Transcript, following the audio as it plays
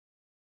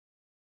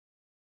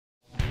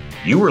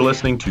You are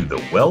listening to the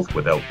Wealth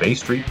Without Bay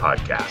Street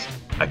podcast,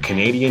 a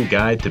Canadian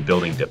guide to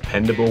building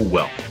dependable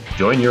wealth.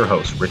 Join your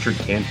hosts, Richard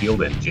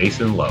Canfield and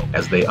Jason Lowe,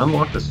 as they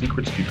unlock the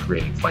secrets to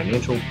creating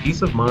financial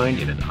peace of mind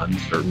in an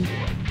uncertain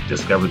world.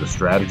 Discover the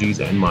strategies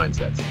and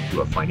mindsets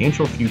to a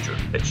financial future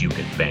that you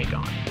can bank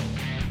on.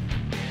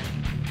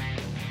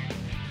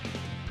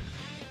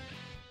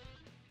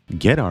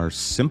 Get our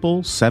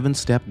simple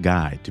 7-step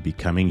guide to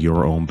becoming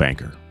your own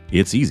banker.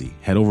 It's easy.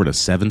 Head over to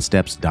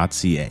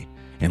 7steps.ca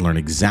and learn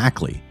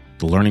exactly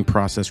the learning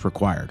process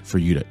required for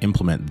you to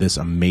implement this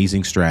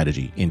amazing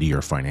strategy into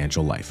your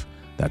financial life.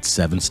 That's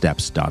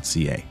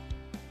 7steps.ca.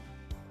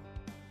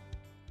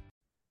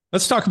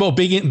 Let's talk about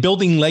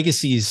building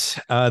legacies,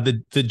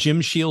 the Jim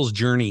Sheils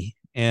Journey.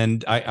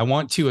 And I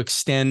want to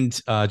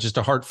extend just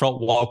a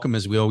heartfelt welcome,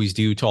 as we always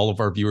do, to all of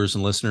our viewers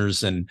and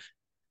listeners, and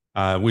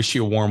wish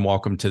you a warm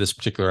welcome to this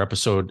particular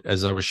episode.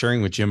 As I was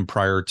sharing with Jim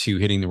prior to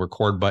hitting the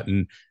record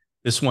button,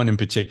 this one in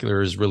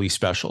particular is really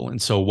special.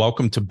 And so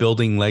welcome to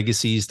Building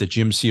Legacies, the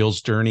Jim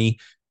Sheils Journey,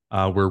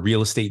 where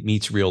real estate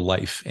meets real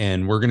life.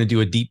 And we're going to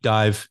do a deep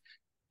dive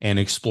and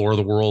explore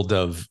the world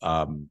of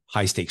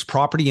high stakes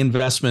property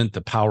investment,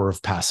 the power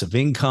of passive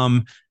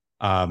income,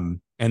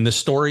 and the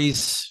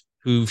stories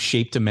who've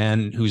shaped a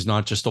man who's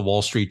not just a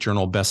Wall Street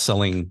Journal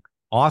best-selling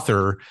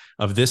author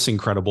of this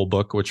incredible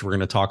book, which we're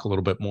going to talk a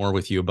little bit more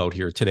with you about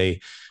here today.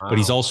 Wow. But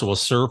he's also a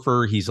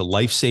surfer. He's a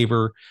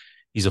lifesaver.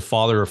 He's a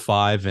father of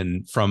 5,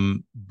 and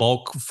from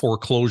bulk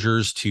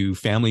foreclosures to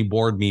family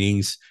board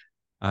meetings,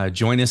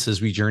 join us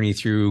as we journey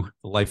through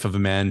the life of a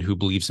man who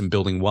believes in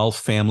building wealth,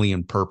 family,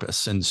 and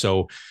purpose. And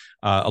so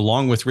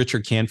along with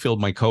Richard Canfield,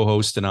 my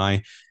co-host, and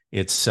I,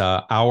 it's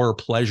our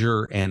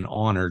pleasure and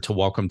honor to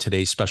welcome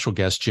today's special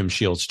guest, Jim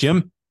Sheils.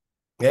 Jim,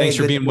 thanks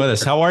for being with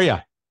us. How are you?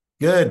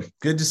 Good.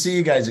 Good to see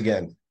you guys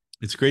again.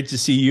 It's great to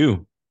see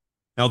you.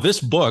 Now,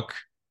 this book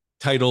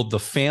titled The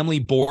Family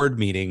Board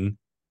Meeting,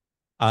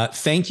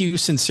 thank you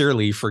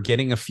sincerely for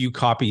getting a few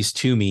copies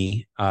to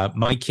me.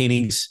 Mike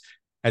Koenigs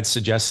had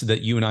suggested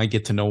that you and I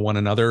get to know one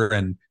another,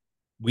 and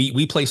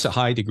we place a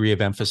high degree of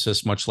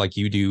emphasis, much like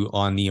you do,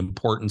 on the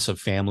importance of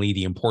family,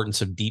 the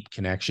importance of deep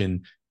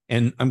connection.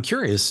 And I'm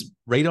curious,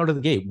 right out of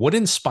the gate, what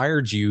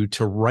inspired you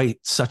to write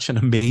such an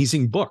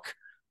amazing book?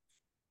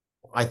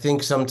 I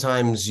think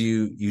sometimes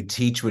you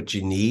teach what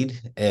you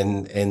need,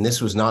 and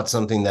this was not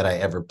something that I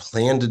ever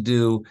planned to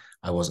do.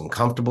 I wasn't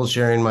comfortable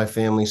sharing my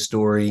family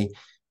story.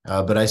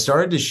 But I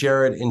started to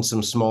share it in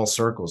some small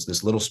circles,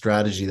 this little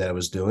strategy that I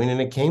was doing. And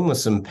it came with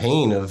some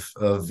pain of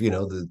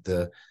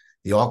the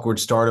awkward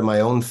start of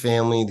my own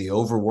family, the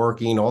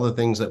overworking, all the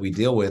things that we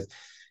deal with.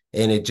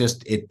 And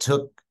it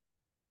took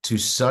to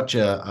such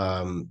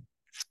an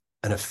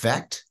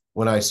effect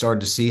when I started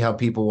to see how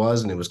people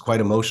was. And it was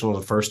quite emotional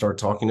to first start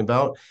talking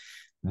about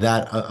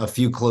that. A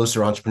few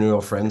closer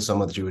entrepreneurial friends,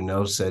 someone that you would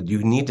know, said,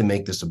 you need to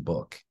make this a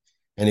book.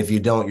 And if you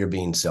don't, you're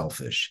being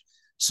selfish.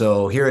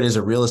 So here it is,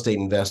 a real estate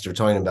investor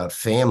talking about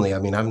family. I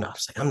mean, I'm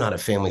not a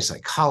family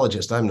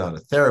psychologist. I'm not a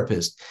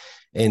therapist.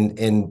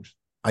 And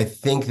I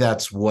think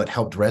that's what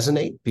helped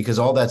resonate, because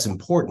all that's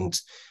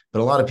important. But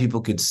a lot of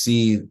people could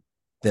see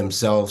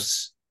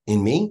themselves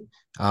in me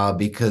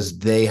because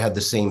they had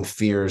the same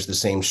fears, the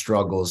same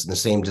struggles, and the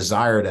same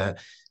desire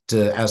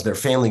to, as their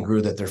family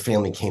grew, that their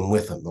family came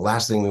with them. The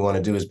last thing we want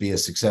to do is be a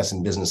success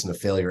in business and a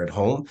failure at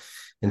home.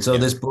 And so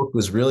This book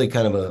was really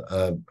kind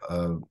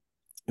of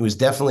it was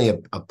definitely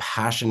a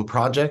passion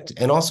project,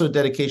 and also a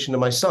dedication to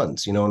my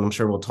sons, and I'm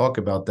sure we'll talk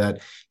about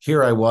that.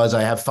 Here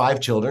I have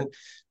 5 children,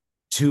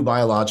 2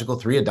 biological,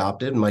 3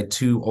 adopted. My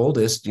 2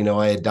 oldest,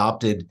 I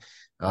adopted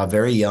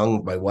very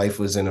young. My wife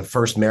was in a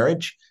first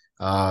marriage,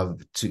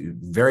 to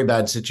very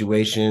bad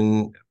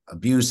situation,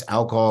 abuse,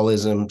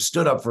 alcoholism,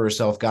 stood up for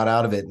herself, got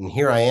out of it. And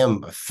here I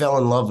am, I fell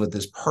in love with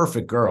this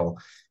perfect girl.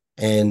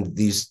 And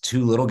these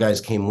 2 little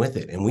guys came with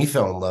it, and we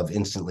fell in love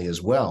instantly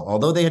as well,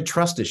 although they had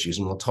trust issues,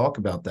 and we'll talk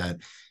about that.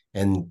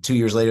 And 2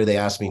 years later, they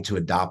asked me to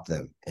adopt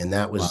them. And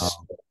that was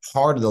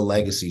part of the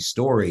legacy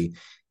story,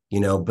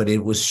 but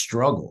it was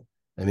struggle.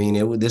 I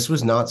mean, this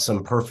was not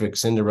some perfect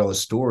Cinderella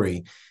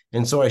story.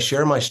 And so I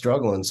share my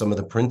struggle and some of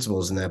the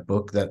principles in that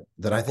book that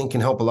I think can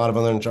help a lot of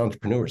other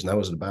entrepreneurs. And that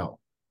was it about.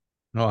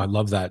 Oh, I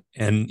love that.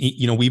 And,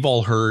 we've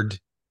all heard,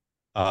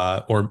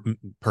 or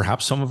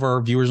perhaps some of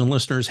our viewers and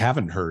listeners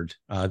haven't heard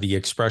the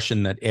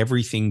expression that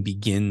everything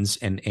begins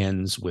and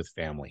ends with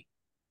family.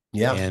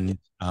 Yeah. And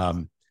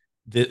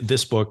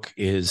this book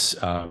is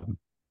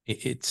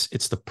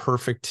it's the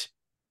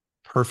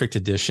perfect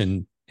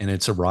edition, and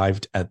it's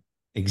arrived at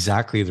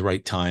exactly the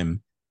right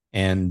time.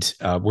 And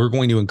we're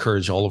going to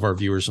encourage all of our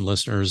viewers and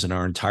listeners and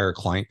our entire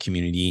client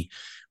community.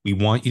 We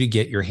want you to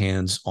get your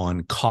hands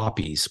on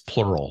copies,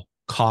 plural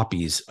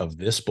copies of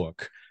this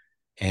book,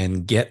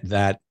 and get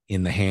that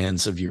in the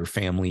hands of your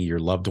family, your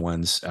loved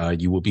ones.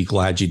 You will be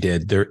glad you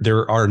did.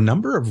 There are a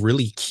number of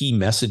really key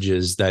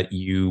messages that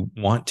you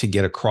want to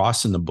get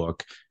across in the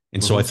book.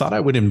 And so I thought I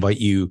would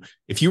invite you,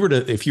 if you were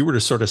to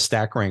sort of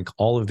stack rank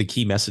all of the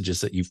key messages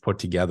that you've put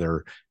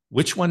together,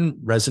 which one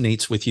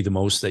resonates with you the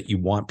most that you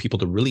want people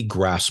to really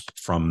grasp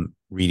from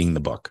reading the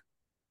book?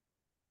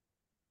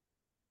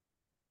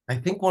 I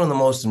think one of the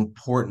most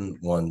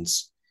important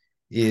ones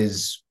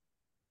is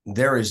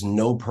there is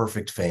no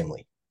perfect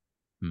family.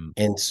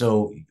 And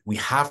so we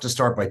have to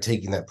start by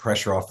taking that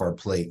pressure off our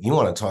plate. You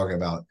want to talk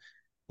about,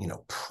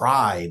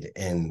 pride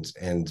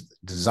and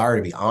desire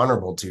to be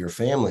honorable to your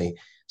family.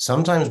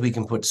 Sometimes we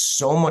can put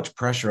so much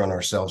pressure on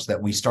ourselves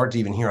that we start to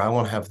even hear, I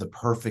want to have the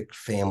perfect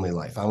family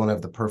life. I want to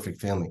have the perfect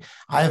family.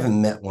 I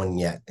haven't met one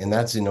yet. And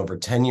that's in over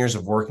 10 years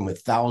of working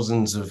with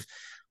thousands of,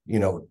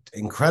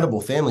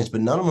 incredible families,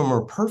 but none of them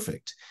are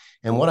perfect.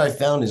 And what I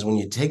found is when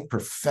you take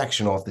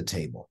perfection off the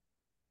table,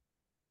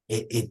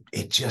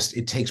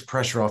 it takes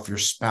pressure off your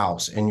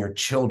spouse and your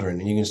children,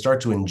 and you can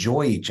start to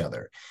enjoy each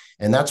other.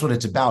 And that's what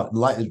it's about.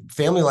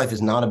 Family life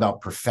is not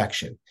about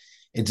perfection.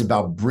 It's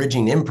about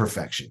bridging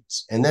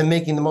imperfections and then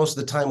making the most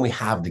of the time we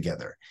have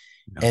together.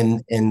 Yeah.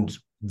 And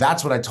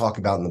that's what I talk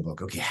about in the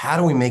book. Okay, how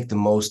do we make the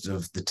most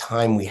of the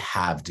time we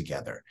have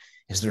together?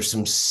 Is there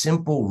some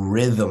simple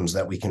rhythms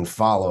that we can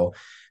follow?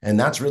 And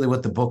that's really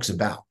what the book's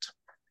about.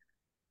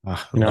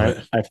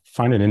 I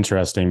find it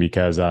interesting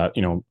because,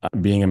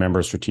 being a member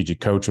of Strategic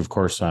Coach, of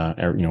course,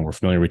 we're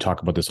familiar. We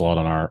talk about this a lot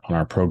on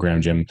our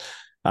program, Jim.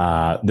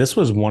 This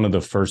was one of the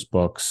first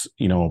books,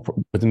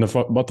 within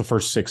about the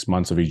first 6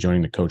 months of me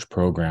joining the coach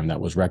program that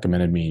was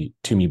recommended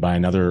to me by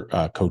another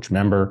coach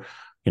member.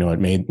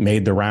 It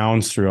made the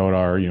rounds throughout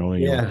our,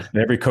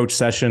 every coach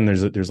session.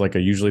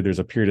 Usually there's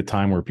a period of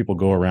time where people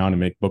go around and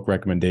make book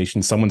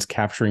recommendations. Someone's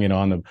capturing it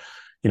on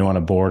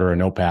a board or a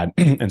notepad.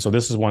 And so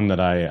this is one that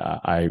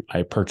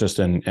I purchased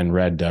and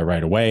read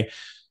right away.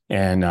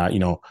 And,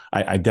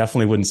 I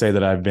definitely wouldn't say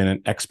that I've been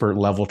an expert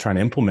level trying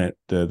to implement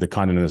the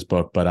content of this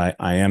book, but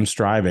I am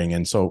striving.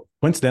 And so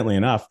coincidentally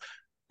enough,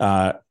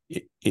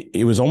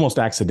 it was almost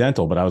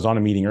accidental, but I was on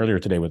a meeting earlier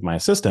today with my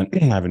assistant.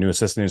 I have a new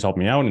assistant who's helped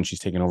me out, and she's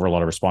taken over a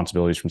lot of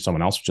responsibilities from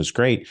someone else, which is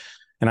great.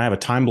 And I have a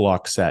time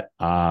block set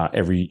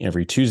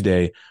every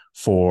Tuesday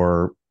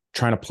for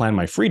trying to plan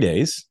my free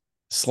days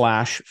 /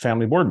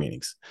 family board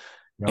meetings.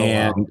 Oh,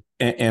 and wow.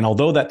 And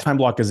although that time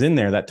block is in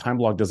there, that time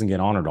block doesn't get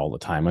honored all the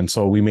time. And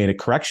so we made a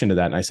correction to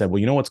that. And I said,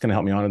 well, what's going to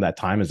help me honor that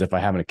time is if I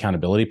have an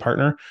accountability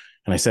partner.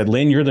 And I said,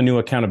 Lynn, you're the new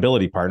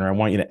accountability partner. I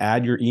want you to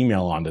add your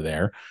email onto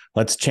there.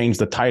 Let's change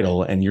the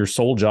title. And your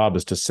sole job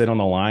is to sit on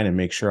the line and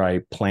make sure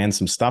I plan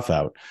some stuff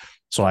out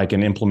so I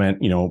can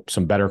implement,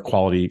 some better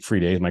quality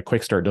free days. My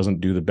quick start doesn't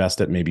do the best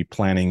at maybe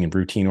planning and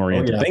routine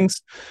oriented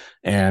things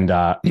and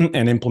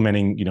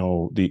implementing,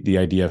 the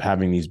idea of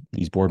having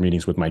these board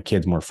meetings with my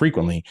kids more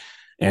frequently.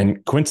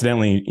 And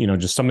coincidentally,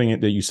 just something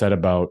that you said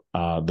about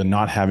the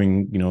not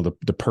having,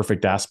 the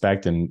perfect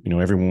aspect, and,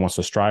 everyone wants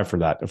to strive for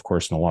that, of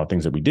course, in a lot of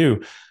things that we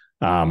do.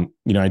 I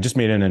just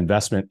made an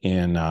investment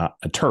in a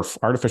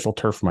artificial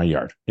turf for my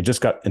yard. It just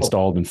got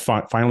installed and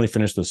finally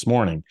finished this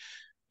morning.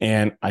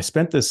 And I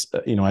spent this, so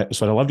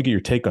I'd love to get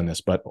your take on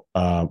this, but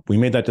we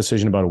made that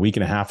decision about a week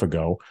and a half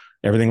ago.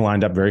 Everything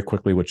lined up very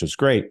quickly, which is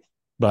great.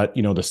 But,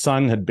 the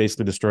sun had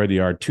basically destroyed the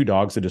yard. 2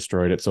 dogs had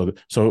destroyed it. So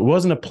it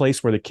wasn't a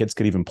place where the kids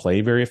could even play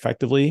very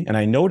effectively. And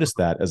I noticed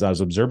that as I was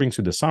observing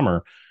through the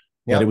summer,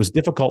 that it was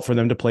difficult for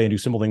them to play and do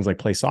simple things like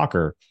play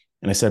soccer.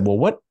 And I said, well,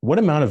 what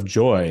amount of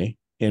joy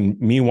in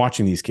me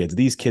watching these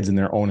kids in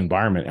their own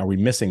environment are we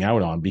missing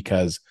out on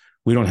because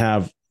we don't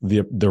have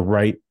the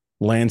right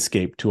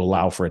landscape to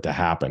allow for it to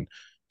happen?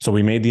 So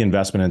we made the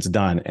investment and it's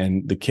done.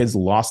 And the kids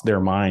lost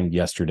their mind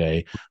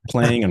yesterday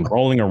playing and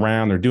rolling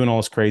around. They're doing all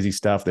this crazy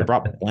stuff. They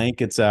brought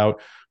blankets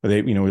out.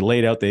 We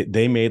laid out,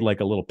 they made like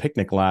a little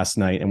picnic last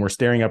night, and we're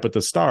staring up at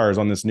the stars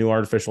on this new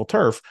artificial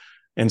turf.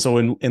 And so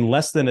in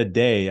less than a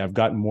day, I've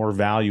gotten more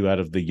value out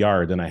of the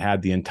yard than I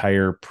had the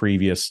entire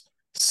previous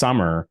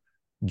summer,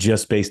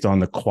 just based on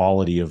the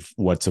quality of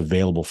what's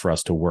available for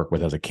us to work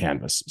with as a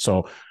canvas.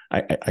 So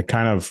and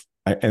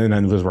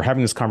then as we're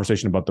having this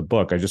conversation about the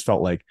book, I just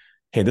felt like,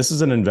 hey, this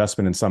is an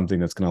investment in something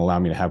that's going to allow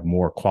me to have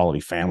more quality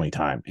family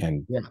time.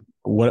 And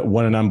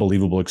what an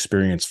unbelievable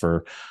experience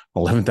for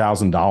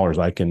 $11,000.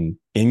 I can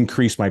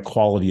increase my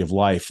quality of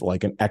life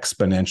like an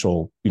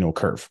exponential,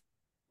 curve.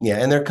 Yeah.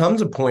 And there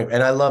comes a point,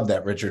 and I love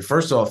that, Richard.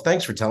 First off,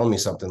 thanks for telling me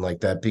something like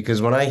that,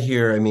 because when I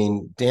hear,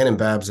 Dan and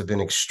Babs have been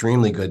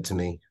extremely good to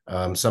me.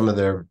 Some of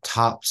their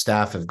top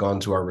staff have gone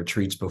to our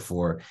retreats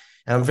before,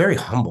 and I'm very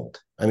humbled.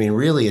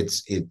 Really,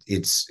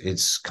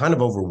 it's kind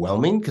of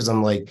overwhelming because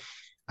I'm like,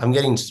 I'm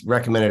getting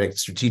recommended a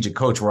strategic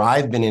coach where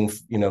I've been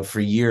in, for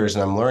years,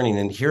 and I'm learning.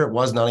 And here it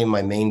was not even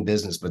my main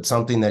business, but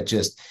something that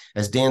just,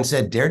 as Dan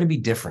said, dare to be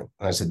different.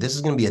 And I said, this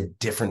is going to be a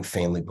different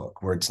family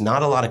book where it's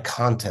not a lot of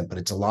content, but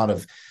it's a lot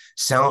of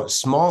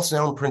small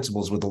sound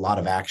principles with a lot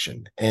of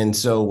action. And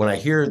so when I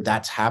hear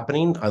that's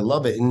happening, I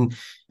love it. And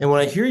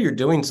when I hear you're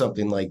doing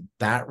something like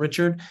that,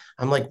 Richard,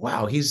 I'm like,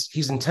 wow,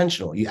 he's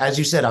intentional. As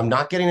you said, I'm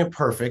not getting it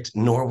perfect,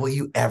 nor will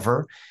you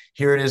ever.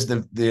 Here it is,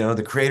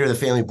 the creator of the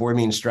family board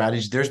meeting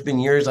strategy. There's been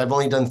years I've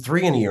only done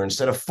 3 in a year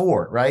instead of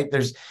 4, right?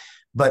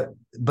 But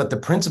the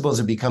principles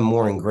have become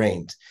more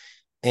ingrained.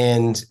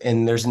 And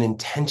there's an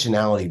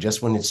intentionality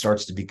just when it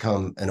starts to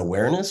become an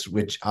awareness,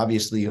 which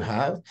obviously you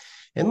have.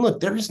 And look,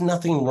 there is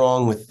nothing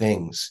wrong with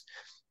things.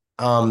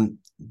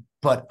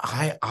 But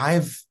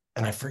I've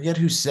and I forget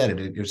who said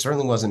it. It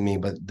certainly wasn't me,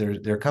 but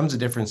there comes a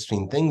difference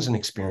between things and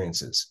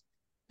experiences.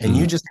 And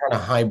you just kind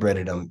of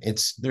hybrided them.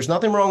 There's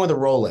nothing wrong with a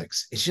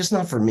Rolex. It's just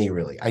not for me,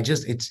 really.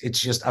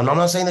 It's just, I'm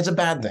not saying it's a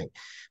bad thing,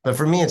 but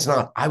for me, it's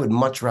not. I would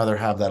much rather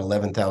have that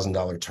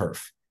 $11,000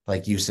 turf,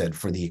 like you said,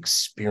 for the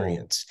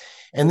experience.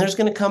 And there's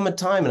going to come a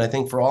time, and I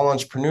think for all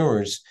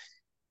entrepreneurs,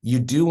 you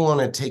do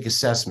want to take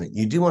assessment.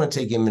 You do want to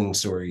take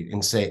inventory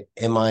and say,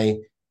 am I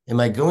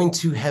going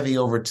too heavy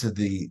over to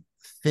the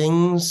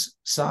things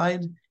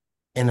side?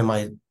 And am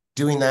I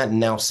doing that and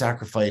now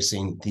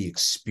sacrificing the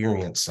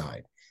experience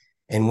side?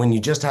 And when you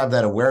just have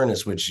that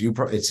awareness, which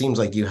it seems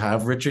like you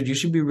have, Richard, you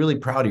should be really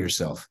proud of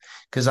yourself,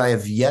 because I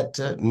have yet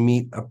to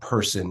meet a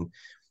person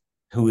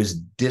who is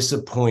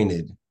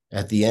disappointed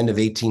at the end of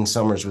 18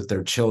 summers with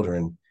their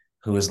children,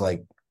 who is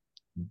like,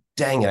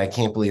 dang it, I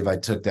can't believe I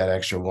took that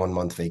extra 1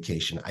 month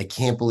vacation. I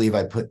can't believe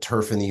I put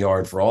turf in the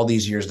yard for all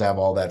these years to have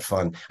all that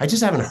fun. I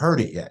just haven't heard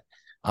it yet.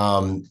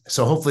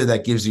 So hopefully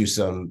that gives you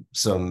some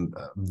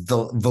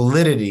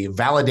validity,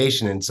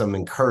 validation, and some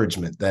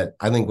encouragement that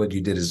I think what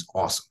you did is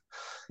awesome.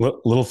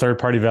 Little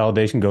third-party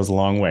validation goes a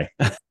long way.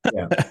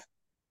 Yeah.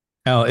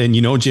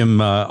 And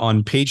Jim,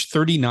 on page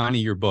 39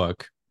 of your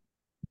book,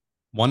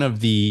 one of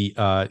the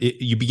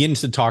you begin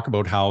to talk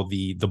about how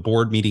the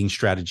board meeting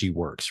strategy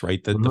works,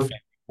 right? The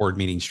family board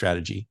meeting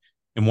strategy.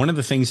 And one of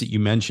the things that you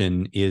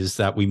mention is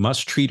that we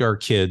must treat our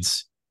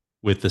kids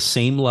with the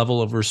same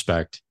level of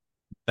respect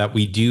that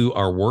we do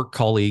our work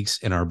colleagues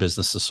and our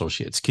business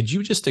associates. Could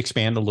you just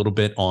expand a little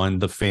bit on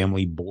the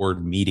family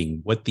board meeting,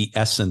 what the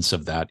essence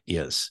of that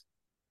is?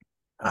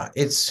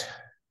 It's,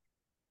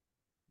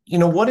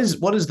 what is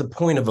the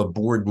point of a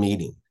board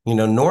meeting?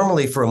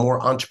 Normally for a more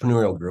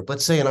entrepreneurial group,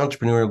 let's say an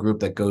entrepreneurial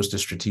group that goes to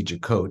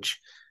strategic coach,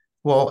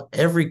 well,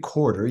 every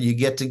quarter you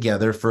get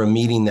together for a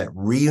meeting that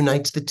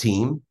reunites the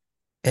team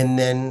and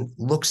then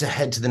looks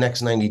ahead to the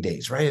next 90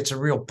 days, right? It's a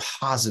real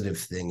positive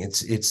thing.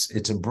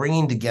 It's a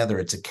bringing together.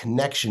 It's a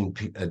connection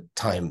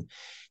time.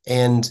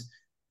 And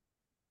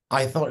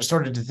I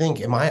started to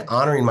think, am I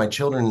honoring my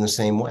children in the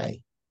same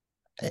way?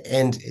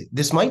 And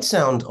this might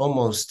sound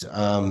almost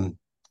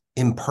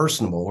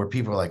impersonable, where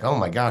people are like, oh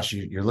my gosh,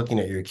 you're looking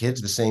at your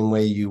kids the same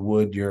way you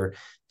would your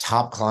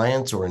top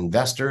clients or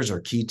investors or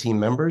key team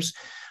members.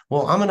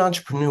 Well, I'm an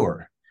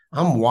entrepreneur.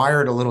 I'm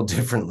wired a little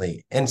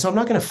differently. And so I'm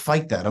not going to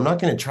fight that. I'm not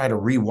going to try to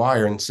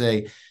rewire and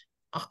say,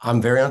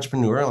 I'm very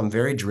entrepreneurial. I'm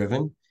very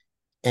driven.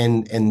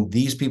 And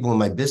these people in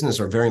my business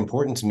are very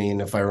important to me. And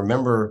if I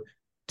remember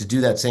to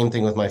do that same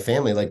thing with my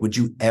family, like, would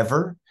you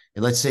ever,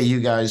 let's say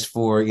you guys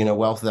for,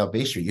 Wealth Without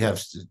Bay Street, you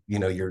have,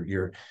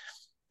 your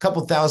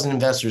couple thousand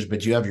investors,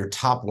 but you have your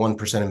top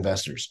 1%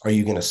 investors. Are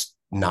you going to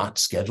not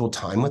schedule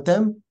time with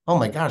them? Oh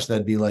my gosh,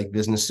 that'd be like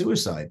business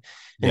suicide.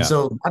 And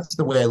so that's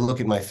the way I look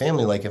at my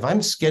family. Like, if I'm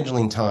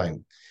scheduling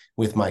time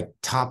with my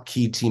top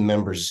key team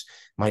members,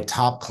 my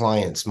top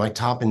clients, my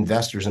top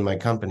investors in my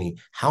company,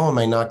 how am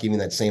I not giving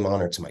that same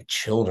honor to my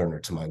children or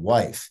to my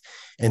wife?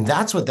 And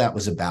that's what that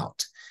was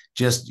about.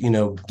 Just,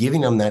 giving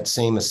them that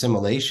same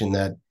assimilation,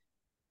 that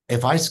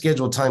if I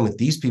schedule time with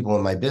these people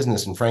in my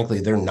business, and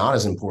frankly, they're not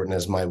as important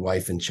as my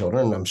wife and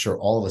children, and I'm sure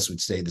all of us would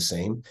say the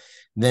same,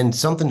 then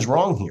something's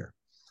wrong here.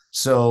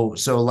 So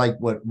like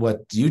what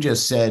you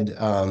just said,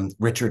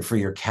 Richard, for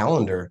your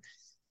calendar,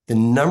 the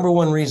number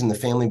one reason the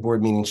family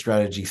board meeting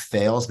strategy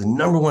fails, the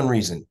number one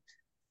reason,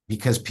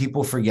 because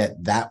people forget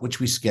that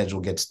which we schedule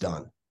gets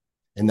done.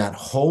 And that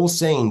whole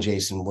saying,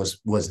 Jason,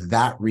 was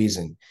that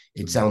reason.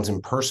 It sounds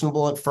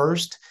impersonable at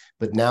first,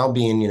 but now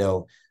being,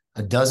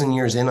 a dozen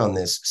years in on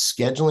this,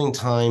 scheduling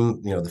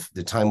time,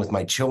 the time with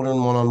my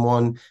children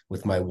one-on-one,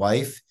 with my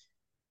wife,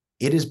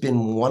 it has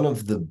been one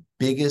of the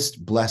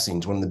biggest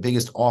blessings, one of the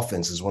biggest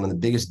offenses, one of the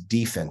biggest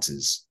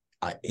defenses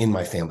in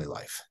my family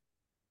life.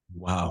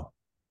 Wow.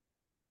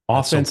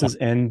 Offenses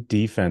and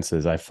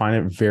defenses. I find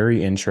it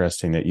very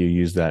interesting that you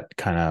use that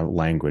kind of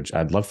language.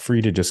 I'd love for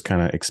you to just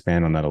kind of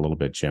expand on that a little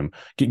bit, Jim.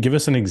 Give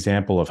us an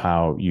example of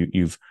how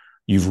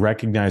you've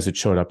recognized it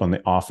showed up on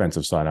the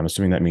offensive side. I'm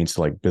assuming that means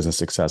like business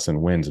success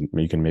and wins, and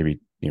you can maybe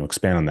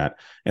expand on that.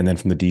 And then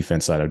from the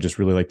defense side, I'd just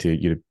really like you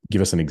to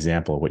give us an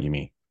example of what you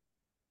mean.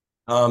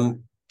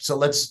 So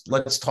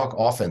let's talk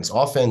offense.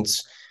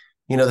 Offense,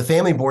 the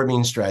family board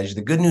meeting strategy.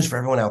 The good news for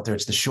everyone out there,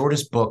 it's the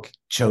shortest book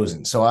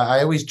chosen. So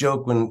I always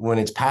joke when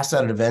it's passed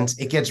out at events,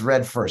 it gets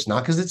read first,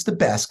 not because it's the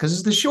best, because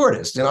it's the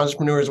shortest. And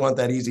entrepreneurs want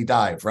that easy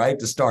dive, right,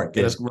 to start,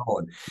 get us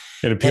rolling.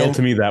 It appealed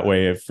to me that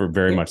way for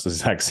very much the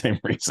exact same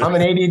reason. I'm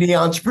an ADD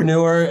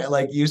entrepreneur,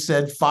 like you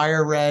said,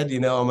 fire red.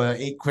 I'm an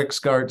 8 quick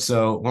start,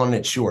 so wanted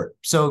it short.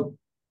 So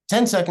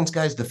 10 seconds,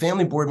 guys. The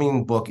family board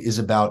meeting book is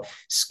about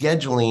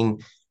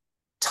scheduling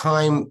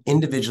time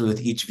individually with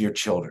each of your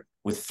children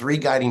with 3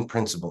 guiding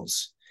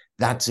principles.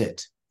 That's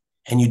it.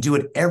 And you do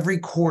it every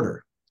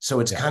quarter. So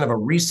it's kind of a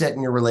reset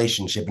in your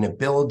relationship, and it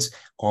builds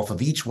off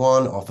of each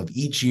one, off of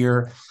each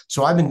year.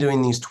 So I've been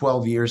doing these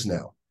 12 years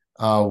now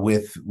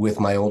with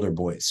my older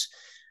boys.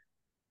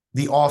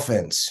 The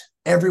offense,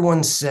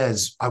 everyone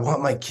says, I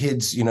want my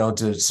kids,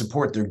 to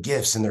support their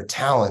gifts and their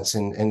talents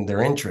and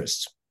their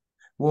interests.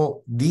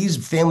 Well,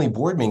 these family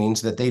board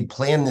meetings that they'd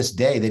plan this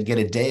day, they'd get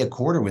a day a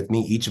quarter with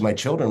me, each of my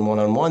children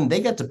one-on-one, they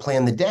got to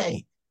plan the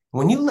day.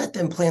 When you let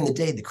them plan the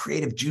day, the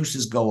creative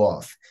juices go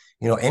off.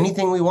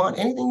 Anything we want,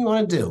 anything you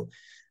want to do.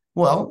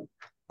 Well,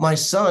 my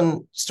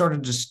son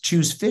started to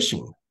choose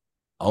fishing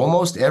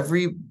almost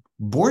every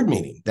board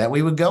meeting that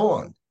we would go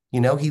on.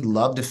 He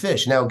loved to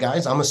fish. Now,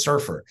 guys, I'm a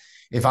surfer.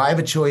 If I have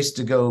a choice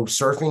to go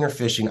surfing or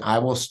fishing, I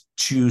will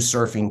choose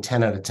surfing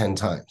 10 out of 10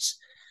 times.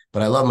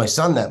 But I love my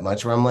son that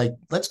much where I'm like,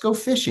 let's go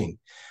fishing.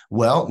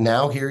 Well,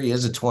 now here he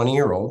is, a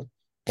 20-year-old,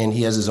 and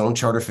he has his own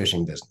charter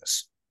fishing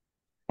business.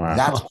 Wow.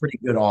 That's pretty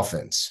good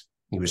offense.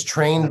 He was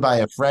trained by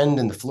a friend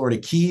in the Florida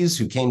Keys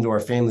who came to our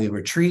family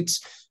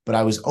retreats, but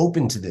I was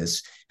open to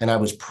this and I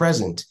was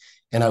present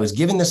and I was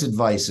given this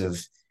advice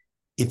of,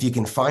 if you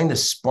can find a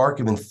spark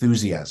of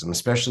enthusiasm,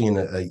 especially in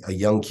a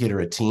young kid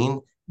or a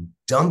teen,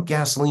 dump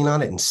gasoline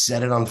on it and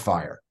set it on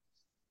fire.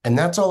 And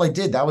that's all I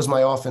did. That was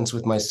my offense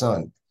with my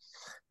son.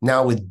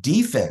 Now with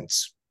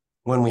defense,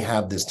 when we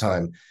have this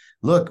time,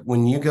 look,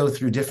 when you go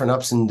through different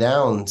ups and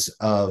downs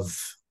of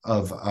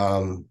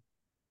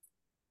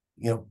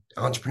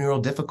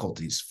entrepreneurial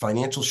difficulties,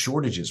 financial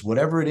shortages,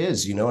 whatever it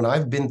is, and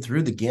I've been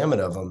through the gamut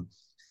of them.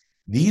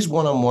 These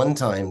one-on-one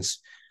times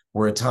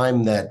were a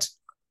time that,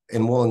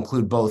 and we'll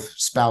include both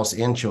spouse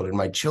and children.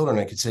 My children,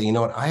 I could say, you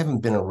know what, I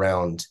haven't been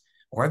around,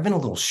 or I've been a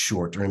little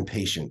short or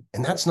impatient,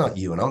 and that's not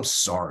you, and I'm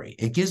sorry.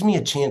 It gives me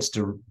a chance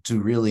to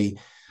really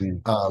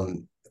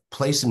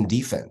play some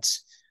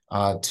defense,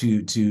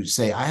 to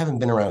say, I haven't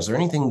been around. Is there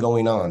anything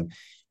going on?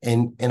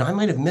 And I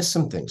might have missed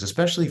some things,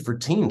 especially for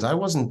teens. I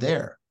wasn't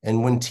there.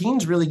 And when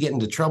teens really get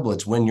into trouble,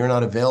 it's when you're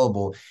not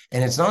available.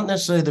 And it's not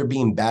necessarily they're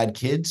being bad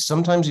kids.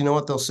 Sometimes you know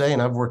what they'll say,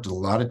 and I've worked with a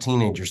lot of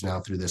teenagers now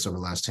through this over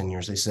the last 10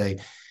 years. They say,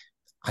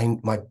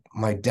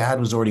 my dad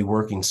was already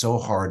working so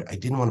hard, I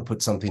didn't want to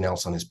put something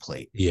else on his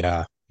plate.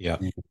 Yeah.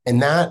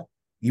 And that,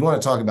 you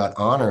want to talk about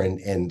honor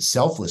and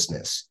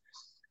selflessness.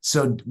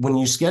 So when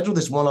you schedule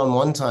this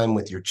one-on-one time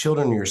with your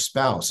children or your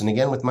spouse, and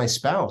again, with my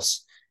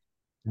spouse,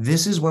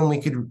 this is when we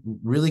could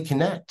really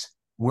connect,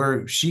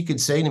 where she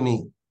could say to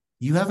me,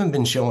 you haven't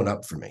been showing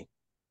up for me.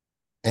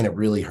 And it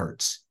really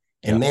hurts.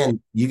 And man,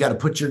 you got to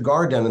put your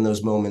guard down in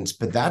those moments,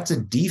 but that's a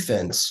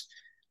defense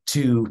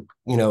to,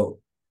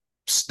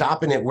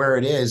 stopping it where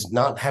it is,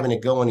 not having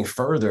it go any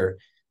further,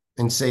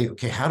 and say,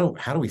 okay, how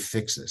do we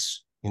fix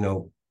this?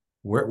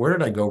 Where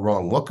did I go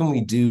wrong? What can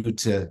we do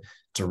to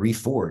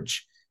reforge?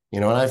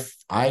 And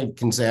I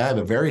can say I have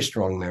a very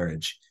strong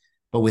marriage,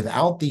 but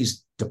without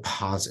these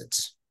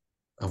deposits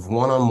of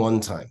one-on-one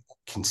time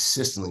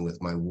consistently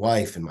with my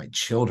wife and my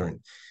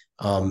children,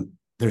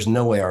 there's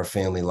no way our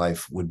family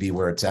life would be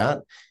where it's at.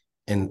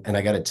 And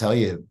I got to tell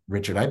you,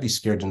 Richard, I'd be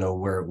scared to know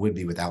where it would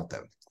be without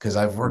them, because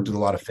I've worked with a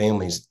lot of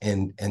families,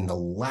 and the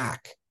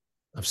lack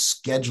of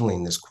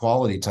scheduling this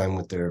quality time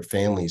with their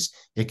families,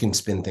 it can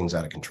spin things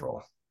out of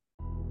control.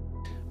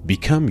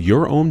 Become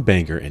your own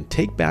banker and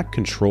take back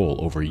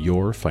control over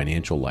your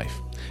financial life.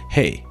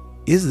 Hey,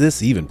 is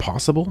this even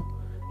possible?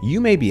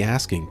 You may be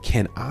asking,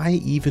 can I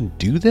even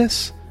do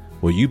this?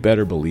 Well, you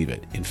better believe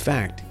it. In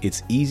fact,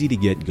 it's easy to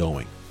get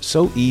going.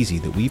 So easy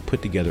that we've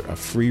put together a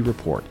free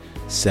report,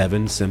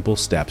 7 simple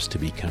steps to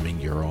becoming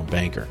your own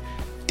banker.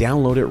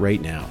 Download it right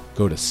now.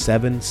 Go to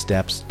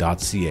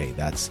 7steps.ca.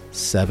 That's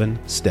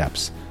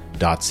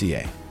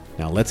 7steps.ca.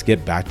 Now let's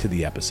get back to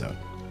the episode.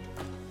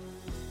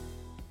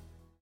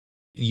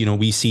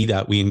 We see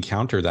that, we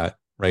encounter that,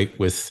 right,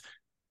 with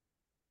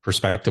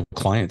prospective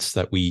clients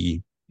that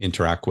we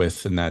interact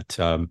with, and that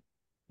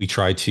we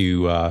try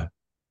to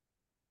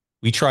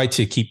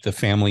keep the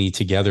family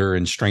together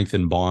and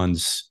strengthen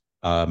bonds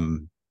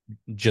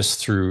just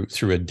through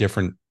a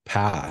different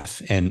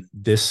path. And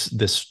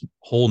this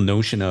whole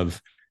notion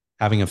of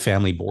having a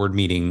family board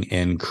meeting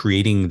and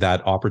creating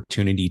that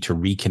opportunity to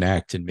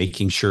reconnect and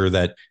making sure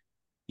that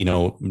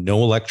no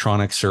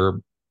electronics are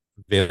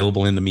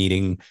available in the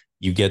meeting.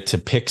 You get to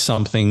pick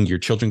something, your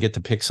children get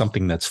to pick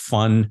something that's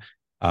fun.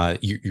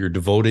 You're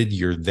devoted,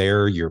 you're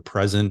there, you're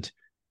present.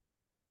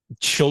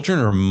 Children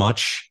are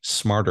much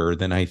smarter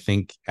than I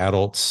think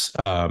adults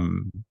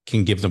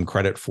can give them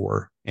credit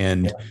for.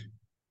 And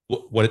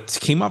what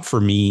came up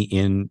for me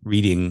in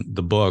reading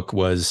the book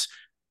was,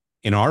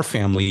 in our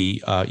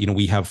family,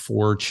 we have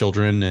 4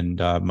 children, and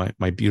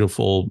my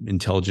beautiful,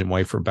 intelligent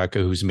wife, Rebecca,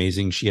 who's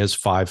amazing. She has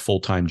 5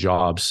 full-time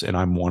jobs, and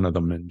I'm one of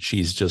them, and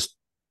she's just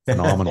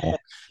phenomenal.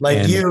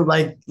 Like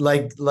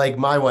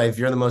my wife,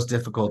 you're the most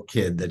difficult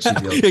kid that she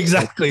deals with.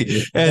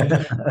 Exactly.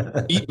 And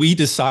we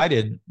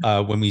decided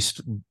when we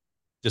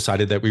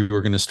decided that we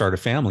were going to start a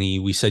family,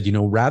 we said,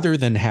 rather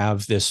than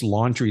have this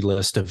laundry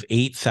list of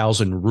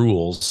 8,000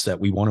 rules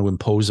that we want to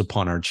impose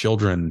upon our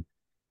children,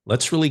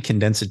 let's really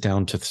condense it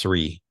down to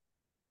 3.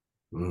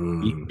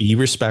 Be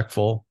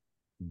respectful,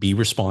 be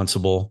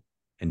responsible,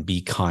 and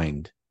be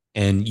kind.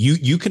 And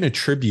you can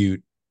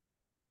attribute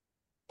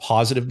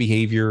positive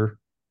behavior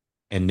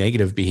and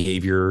negative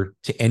behavior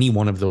to any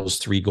one of those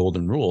three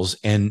golden rules.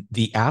 And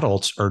the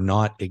adults are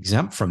not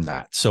exempt from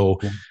that. So,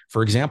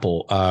 for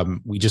example,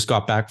 we just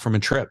got back from a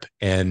trip,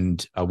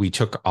 and we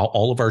took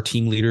all of our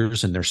team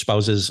leaders and their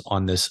spouses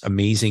on this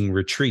amazing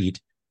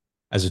retreat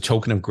as a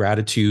token of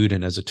gratitude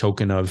and as a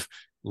token of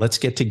let's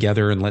get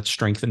together and let's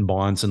strengthen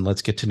bonds and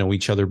let's get to know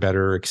each other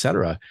better, et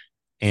cetera.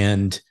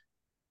 And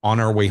on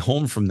our way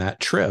home from that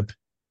trip,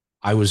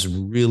 I was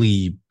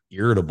really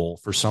irritable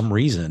for some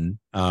reason.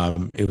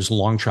 It was a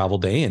long travel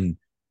day, and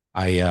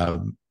I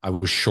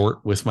was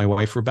short with my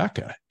wife,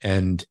 Rebecca.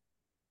 And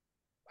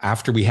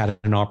after we had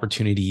an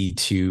opportunity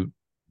to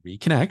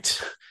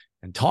reconnect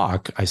and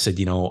talk, I said,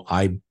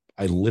 I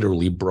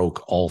literally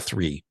broke all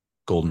three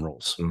golden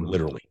rules,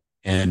 literally.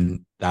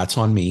 And that's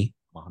on me.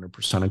 I'm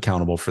 100%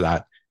 accountable for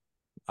that.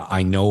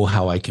 I know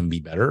how I can be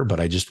better,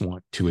 but I just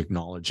want to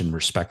acknowledge and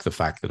respect the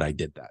fact that I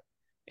did that.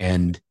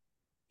 And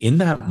in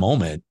that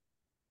moment,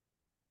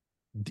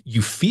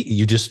 you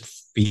just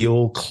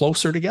feel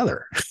closer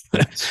together,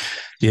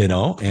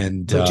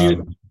 and but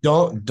you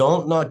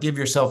don't not give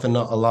yourself a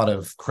lot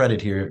of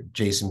credit here,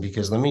 Jason,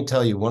 because let me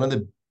tell you, one of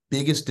the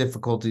biggest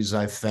difficulties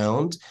I've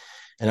found,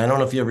 and I don't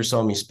know if you ever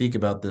saw me speak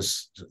about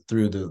this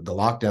through the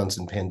lockdowns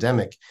and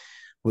pandemic,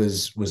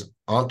 was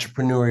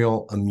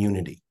entrepreneurial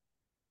immunity.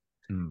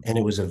 And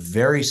it was a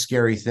very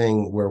scary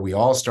thing where we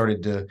all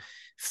started to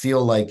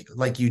feel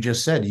like you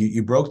just said,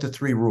 you broke the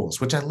three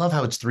rules, which I love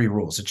how it's three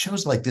rules. It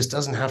shows like this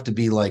doesn't have to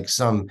be like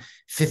some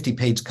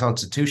 50-page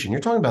constitution. You're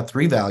talking about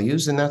three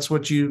values, and that's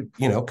what you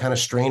kind of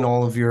strain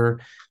all of your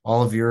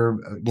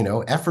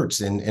efforts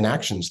and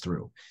actions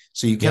through.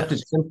 So you kept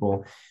it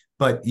simple,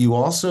 but you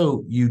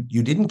also you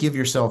didn't give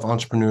yourself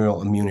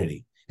entrepreneurial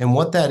immunity. And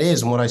what that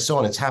is, and what I saw,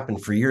 and it's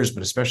happened for years,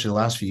 but especially the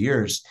last few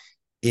years,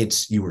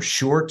 it's you were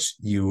short,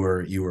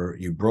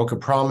 you broke a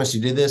promise, you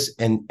did this,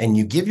 and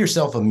you give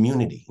yourself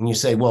immunity, and you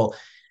say, well,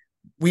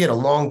 we had a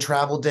long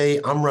travel day.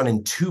 I'm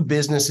running two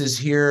businesses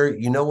here.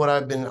 You know what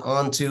I've been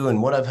on to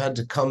and what I've had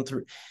to come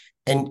through.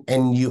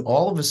 And you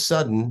all of a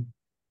sudden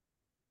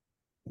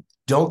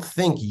don't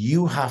think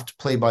you have to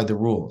play by the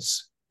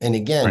rules. And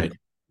again,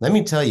 Let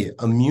me tell you,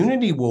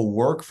 immunity will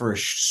work for a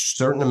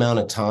certain amount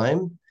of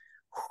time,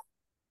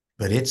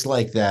 but it's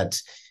like that,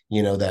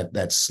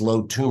 that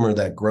slow tumor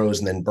that grows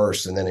and then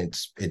bursts, and then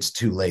it's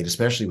too late,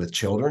 especially with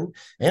children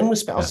and with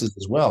spouses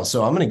as well.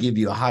 So I'm going to give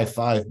you a high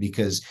five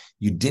because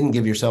you didn't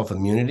give yourself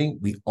immunity.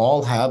 We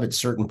all have at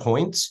certain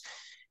points,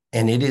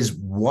 and it is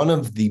one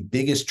of the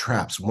biggest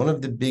traps, one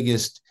of the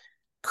biggest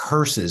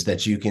curses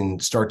that you can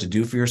start to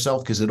do for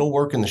yourself, because it'll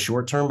work in the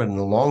short term, but in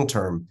the long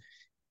term,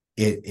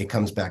 it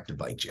comes back to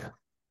bite you.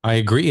 I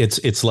agree.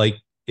 It's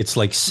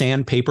like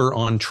sandpaper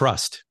on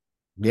trust.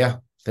 Yeah.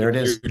 There it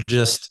is.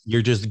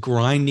 You're just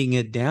grinding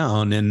it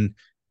down. And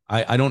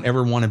I don't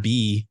ever want to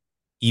be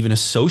even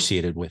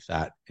associated with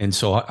that. And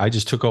so I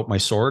just took out my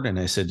sword and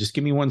I said, just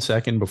give me 1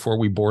 second before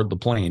we board the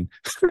plane.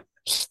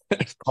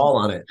 Call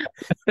on it.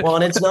 Well,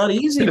 and it's not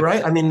easy,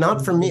 right? I mean,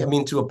 not for me. I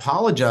mean, to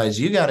apologize,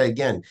 you got to,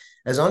 again,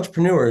 as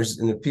entrepreneurs,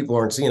 and if people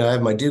aren't seeing, I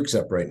have my Dukes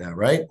up right now,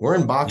 right? We're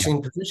in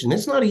boxing position.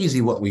 It's not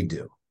easy what we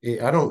do.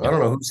 I don't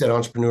know who said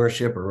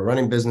entrepreneurship or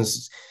running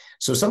businesses.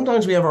 So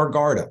sometimes we have our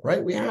guard up,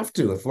 right? We have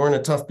to if we're in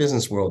a tough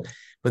business world.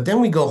 But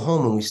then we go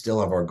home and we still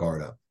have our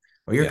guard up.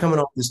 Or you're coming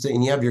off this thing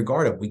and you have your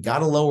guard up. We got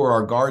to lower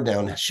our guard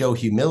down, show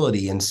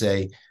humility, and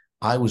say,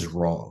 I was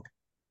wrong.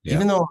 Yeah.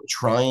 Even though I'm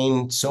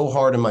trying so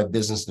hard in my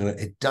business,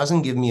 it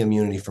doesn't give me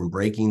immunity from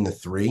breaking the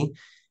three.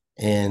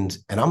 And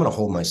I'm going to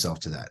hold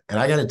myself to that. And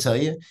I got to tell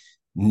you,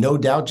 no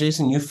doubt,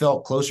 Jason, you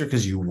felt closer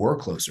because you were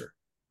closer.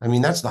 I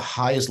mean, that's the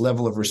highest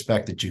level of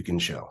respect that you can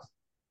show.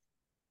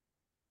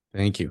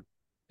 Thank you.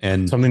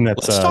 And something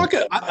that's let's talk.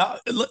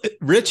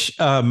 Rich,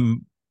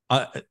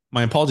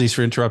 my apologies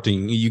for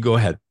interrupting. You go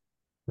ahead.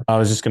 I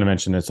was just going to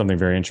mention that something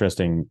very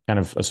interesting kind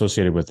of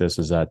associated with this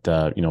is that,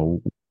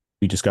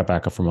 we just got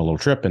back up from a little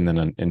trip, and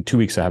then in 2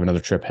 weeks, I have another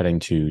trip heading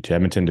to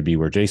Edmonton to be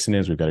where Jason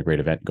is. We've got a great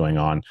event going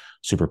on.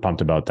 Super pumped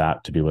about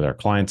that, to be with our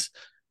clients.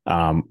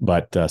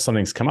 But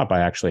something's come up. I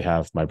actually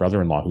have my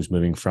brother-in-law who's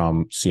moving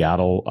from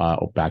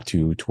Seattle back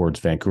towards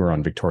Vancouver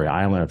on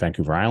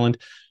Vancouver Island.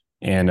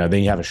 And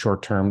they have a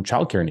short-term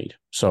childcare need.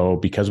 So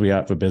because we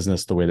have a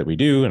business the way that we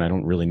do, and I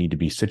don't really need to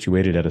be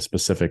situated at a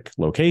specific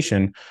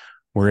location,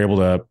 we're able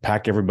to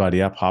pack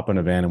everybody up, hop in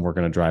a van, and we're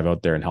going to drive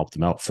out there and help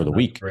them out for the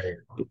week. Great.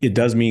 It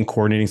does mean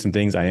coordinating some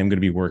things. I am going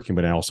to be working,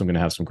 but I'm also going to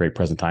have some great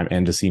present time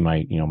and to see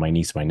my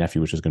niece, my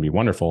nephew, which is going to be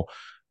wonderful.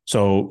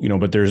 So,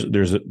 but there's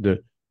the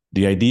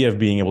idea of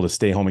being able to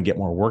stay home and get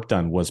more work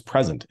done was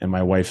present. And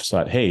my wife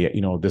thought, hey,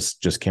 this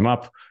just came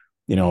up.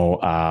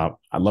 I'd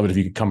love it if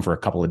you could come for a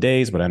couple of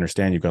days, but I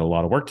understand you've got a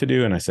lot of work to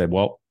do. And I said,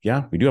 well,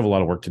 yeah, we do have a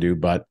lot of work to do,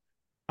 but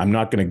I'm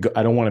not going to go.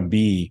 I don't want to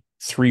be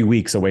 3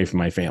 weeks away from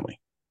my family.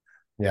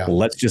 Yeah.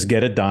 Let's just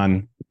get it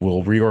done.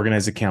 We'll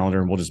reorganize the calendar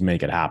and we'll just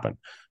make it happen.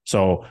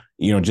 So,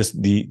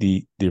 just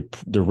the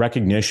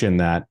recognition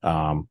that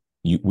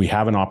we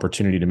have an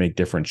opportunity to make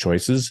different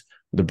choices.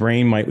 The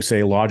brain might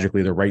say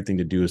logically the right thing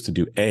to do is to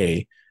do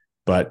A,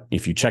 but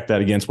if you check that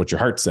against what your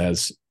heart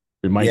says,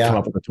 it might come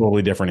up with a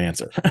totally different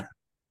answer.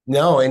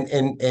 No,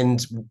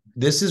 and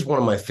this is one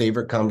of my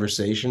favorite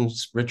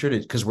conversations, Richard,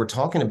 because we're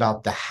talking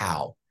about the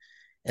how.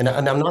 And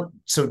I'm not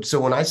so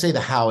when I say the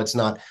how, it's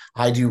not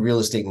I do real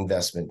estate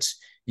investments.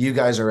 You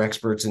guys are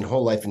experts in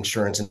whole life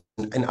insurance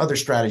and other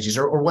strategies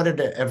or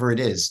whatever it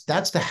is.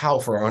 That's the how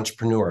for our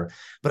entrepreneur.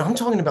 But I'm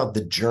talking about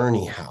the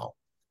journey how,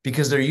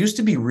 because there used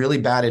to be really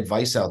bad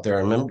advice out there.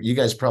 I remember you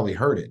guys probably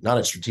heard it, not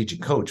a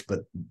strategic coach,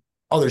 but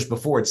others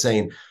before it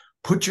saying,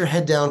 put your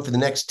head down for the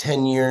next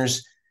 10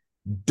 years.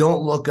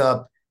 Don't look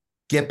up,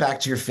 get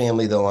back to your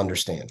family. They'll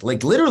understand.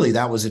 Like literally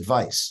that was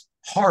advice,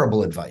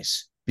 horrible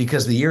advice,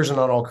 because the years are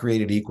not all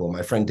created equal.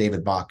 My friend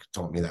David Bach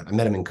taught me that. I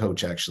met him in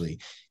coach actually.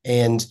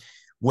 And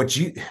what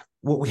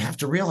we have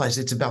to realize,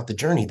 it's about the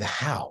journey, the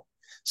how.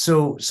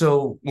 So,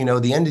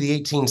 the end of the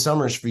 18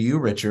 summers for you,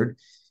 Richard,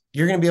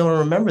 you're going to be able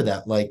to remember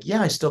that. Like,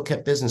 yeah, I still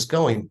kept business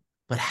going,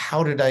 but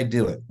how did I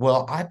do it?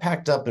 Well, I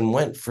packed up and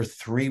went for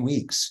 3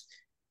 weeks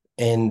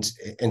and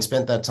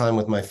spent that time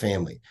with my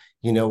family.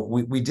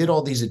 We did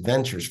all these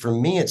adventures. For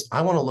me,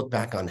 I want to look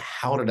back on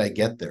how did I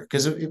get there?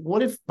 Because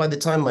what if by the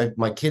time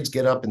my kids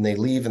get up and they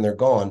leave and they're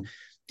gone,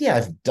 yeah,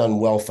 I've done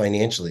well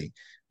financially,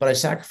 but I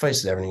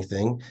sacrificed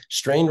everything,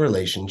 strained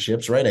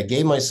relationships, right? I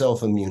gave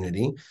myself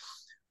immunity.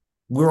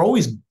 We're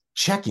always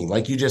checking,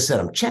 like you just said,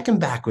 I'm checking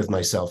back with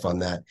myself on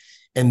that.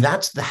 And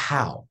that's the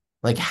how.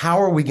 Like,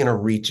 how are we going to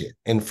reach it?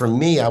 And for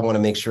me, I want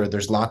to make sure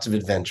there's lots of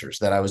adventures,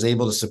 that I was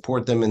able to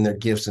support them in their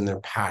gifts and their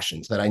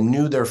passions, that I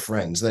knew their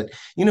friends, that,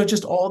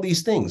 just all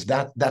these things.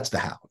 That's the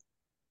how.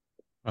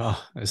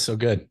 Oh, that's so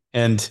good.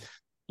 And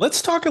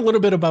let's talk a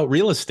little bit about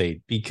real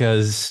estate,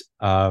 because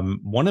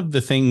one of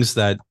the things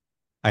that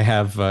I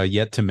have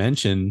yet to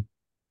mention,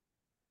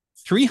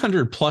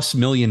 300 plus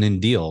million in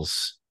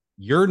deals.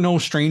 You're no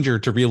stranger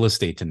to real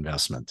estate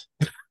investment.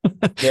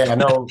 Yeah, I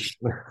know.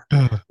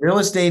 Real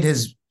estate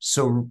has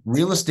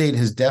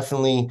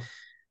definitely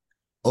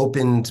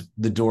opened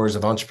the doors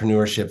of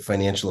entrepreneurship,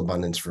 financial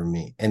abundance for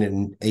me. And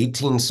in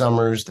 18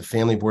 summers, the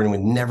family boarding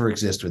would never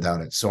exist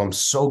without it. So I'm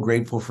so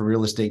grateful for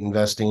real estate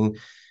investing.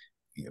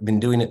 I've been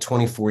doing it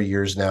 24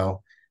 years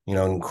now,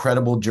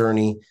 incredible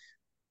journey.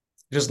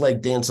 Just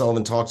like Dan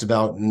Sullivan talks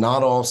about,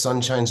 not all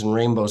sunshines and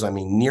rainbows. I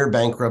mean, near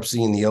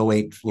bankruptcy in the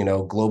 '08,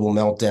 global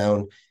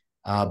meltdown.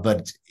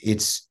 But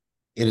it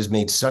has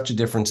made such a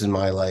difference in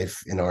my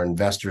life, in our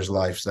investors'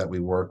 lives that we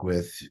work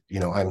with.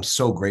 I'm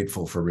so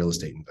grateful for real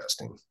estate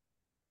investing.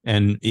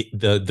 And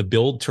the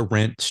build to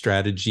rent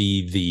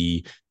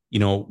strategy,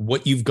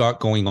 what you've got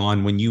going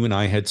on. When you and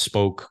I had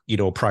spoke,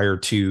 prior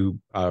to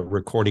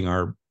recording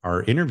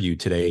our interview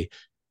today,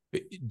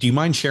 do you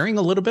mind sharing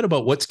a little bit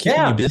about what's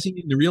keeping you busy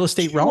in the real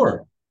estate realm?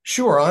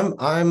 Sure.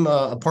 I'm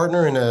a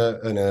partner in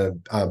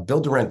a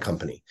build to rent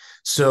company.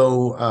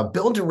 So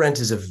build to rent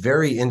is a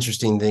very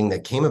interesting thing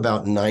that came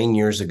about 9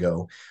 years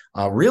ago.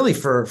 Really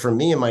for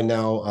me and my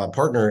now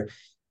partner,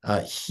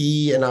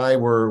 he and I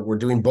were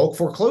doing bulk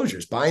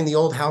foreclosures, buying the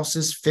old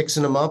houses,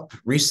 fixing them up,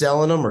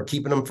 reselling them, or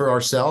keeping them for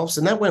ourselves.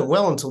 And that went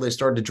well until they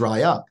started to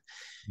dry up.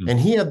 Mm-hmm. And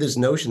he had this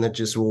notion that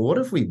just, well, what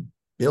if we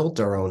built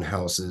our own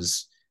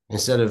houses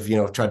instead of,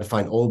 tried to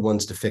find old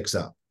ones to fix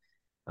up?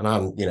 And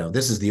I'm,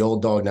 this is the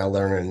old dog now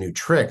learning a new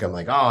trick. I'm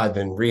like, oh, I've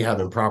been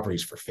rehabbing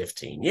properties for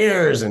 15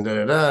 years and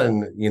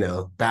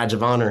and, badge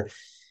of honor.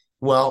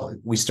 Well,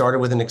 we started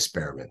with an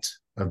experiment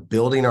of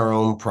building our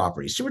own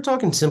properties. So we're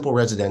talking simple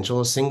residential,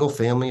 a single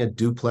family, a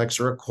duplex,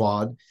 or a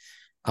quad.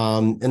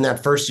 In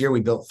that first year, we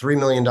built $3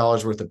 million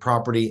worth of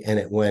property, and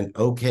it went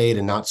okay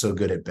to not so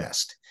good at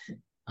best.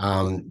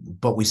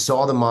 But we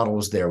saw the model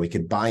was there. We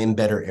could buy in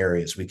better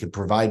areas. We could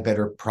provide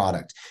better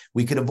product.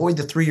 We could avoid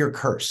the 3-year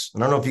curse.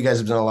 And I don't know if you guys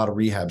have done a lot of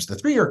rehabs. The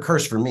 3-year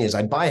curse for me is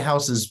I'd buy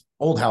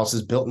old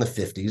houses built in the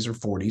 50s or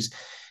 40s.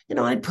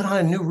 I'd put on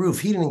a new roof,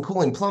 heating and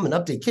cooling, plumbing,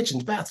 update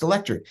kitchens, baths,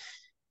 electric.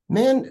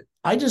 Man,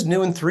 I just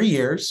knew in 3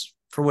 years,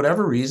 for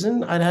whatever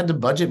reason, I'd had to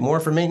budget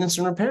more for maintenance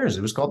and repairs.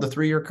 It was called the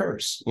 3-year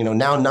curse.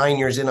 Now 9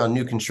 years in on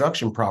new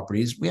construction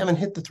properties, we haven't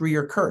hit the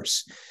 3-year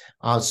curse.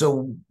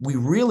 So we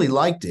really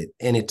liked it,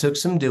 and it took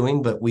some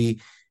doing, but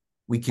we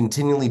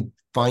continually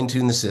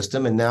fine-tune the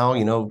system. And now,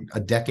 a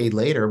decade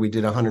later, we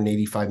did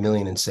 185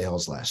 million in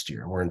sales last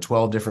year. We're in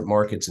 12 different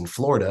markets in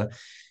Florida,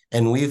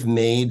 and we've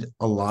made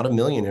a lot of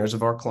millionaires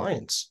of our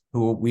clients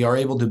who we are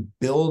able to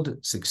build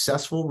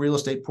successful real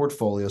estate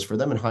portfolios for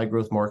them in high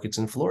growth markets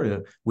in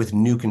Florida with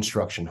new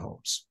construction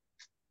homes.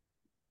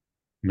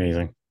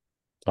 Amazing.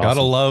 Awesome.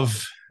 Gotta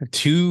love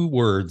 2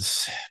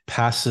 words: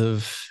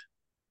 passive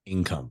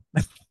income.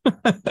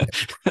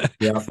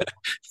 Yeah.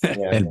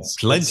 And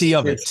plenty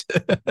of it.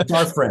 It's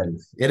our friend.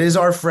 It is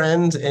our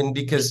friend. And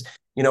because,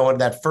 on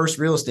that first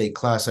real estate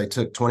class I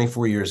took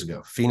 24 years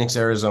ago, Phoenix,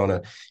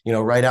 Arizona,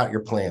 write out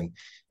your plan.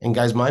 And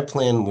guys, my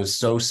plan was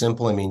so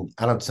simple. I mean,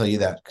 I don't have to tell you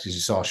that because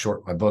you saw how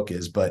short my book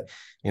is, but,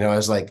 I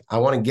was like, I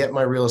want to get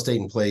my real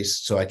estate in place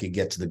so I could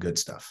get to the good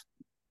stuff.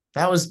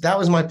 That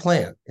was my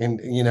plan.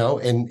 And,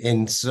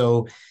 and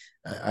so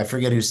I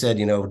forget who said,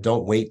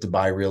 don't wait to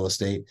buy real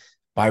estate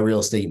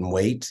and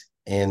wait.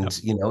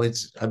 And,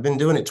 I've been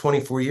doing it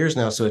 24 years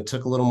now, so it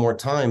took a little more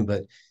time,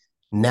 but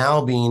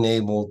now being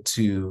able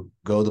to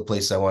go the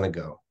place I want to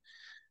go,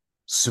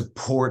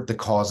 support the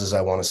causes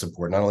I want to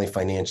support, not only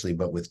financially,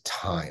 but with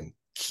time.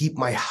 Keep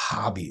my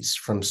hobbies,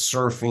 from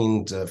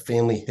surfing to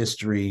family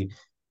history,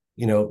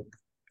 you know,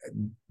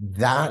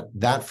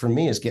 that for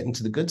me is getting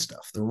to the good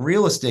stuff. The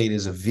real estate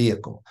is a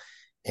vehicle,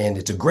 and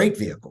it's a great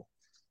vehicle.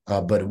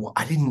 But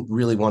I didn't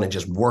really want to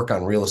just work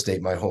on real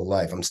estate my whole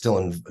life. I'm still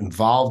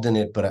involved in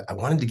it, but I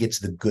wanted to get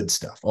to the good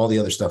stuff, all the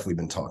other stuff we've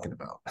been talking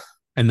about.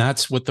 And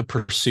that's what the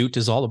pursuit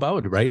is all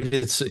about, right?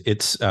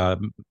 It's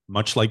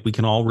much like we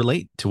can all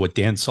relate to what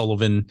Dan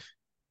Sullivan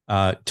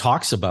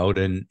talks about,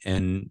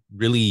 and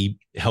really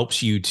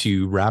helps you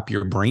to wrap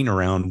your brain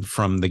around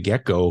from the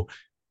get-go,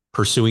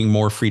 pursuing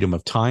more freedom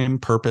of time,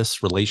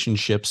 purpose,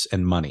 relationships,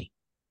 and money.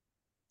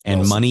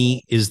 And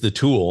money is the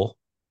tool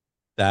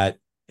that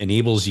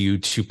enables you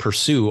to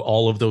pursue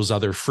all of those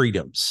other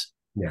freedoms.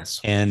 Yes.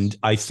 And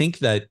I think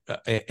that,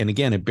 and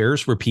again, it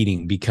bears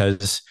repeating,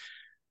 because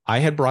I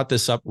had brought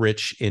this up,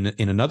 Rich, in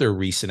another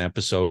recent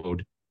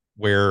episode,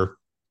 where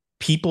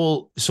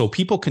people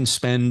can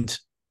spend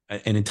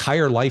an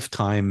entire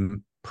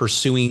lifetime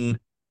pursuing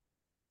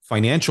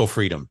financial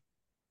freedom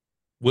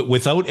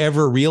without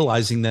ever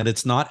realizing that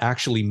it's not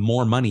actually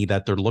more money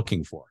that they're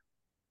looking for.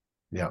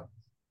 Yeah.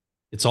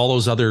 It's all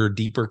those other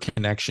deeper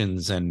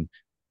connections. And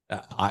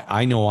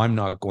I know I'm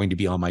not going to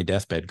be on my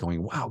deathbed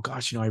going, wow,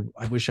 gosh, I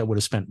wish I would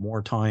have spent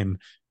more time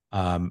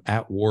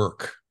at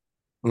work.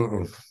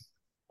 Mm-mm.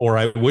 Or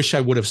I wish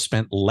I would have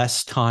spent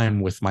less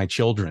time with my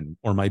children,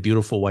 or my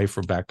beautiful wife,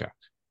 Rebecca,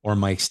 or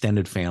my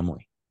extended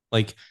family.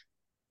 Like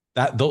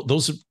that,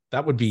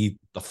 that would be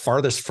the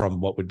farthest from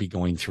what would be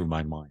going through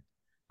my mind.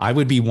 I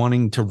would be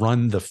wanting to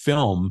run the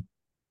film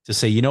to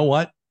say, you know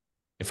what,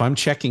 if I'm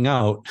checking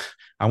out,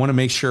 I want to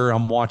make sure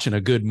I'm watching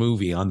a good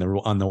movie on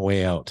the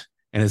way out.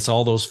 And it's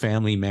all those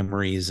family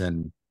memories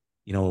and,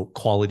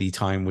 quality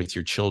time with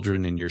your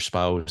children and your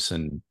spouse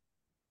and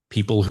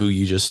people who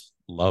you just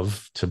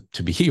love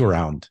to be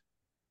around.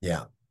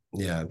 Yeah.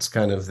 It's that's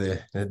kind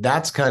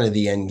of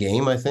the end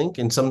game, I think.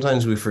 And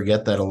sometimes we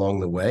forget that along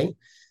the way.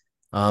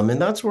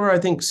 And that's where I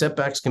think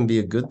setbacks can be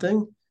a good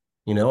thing.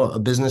 A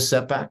business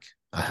setback,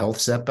 a health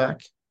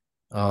setback,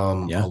 a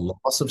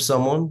loss of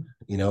someone.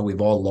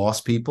 We've all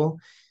lost people.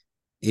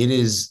 It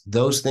is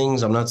those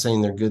things. I'm not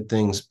saying they're good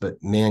things,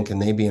 but man, can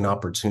they be an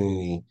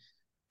opportunity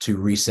to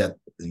reset,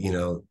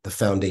 the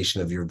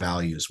foundation of your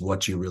values,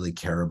 what you really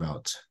care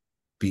about.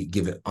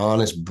 Give it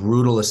honest,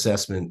 brutal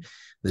assessment.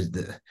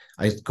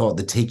 I call it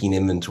the taking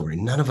inventory.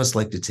 None of us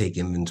like to take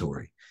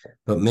inventory,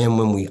 but man,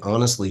 when we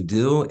honestly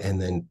do,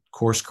 and then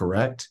course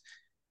correct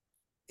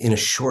in a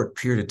short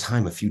period of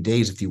time, a few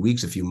days, a few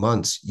weeks, a few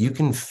months, you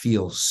can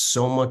feel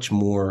so much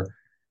more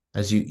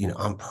as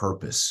on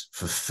purpose,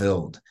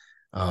 fulfilled.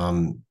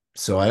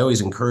 So I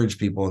always encourage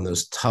people in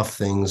those tough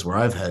things where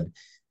I've had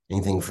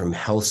anything from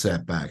health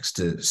setbacks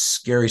to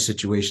scary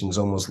situations,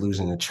 almost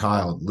losing a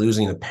child,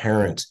 losing a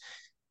parent,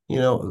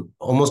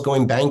 almost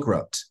going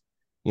bankrupt,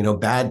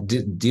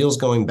 bad deals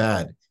going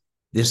bad.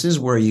 This is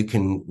where you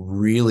can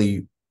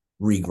really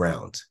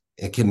reground.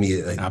 It can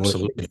be one of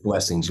the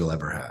blessings you'll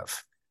ever have.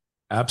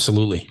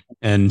 Absolutely.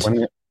 And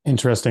one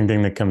interesting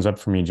thing that comes up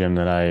for me, Jim,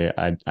 that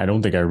I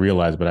don't think I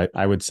realized, but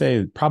I would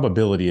say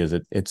probability is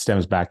it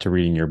stems back to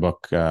reading your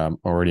book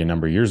already a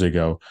number of years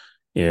ago.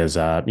 Is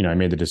I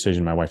made the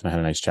decision. My wife and I had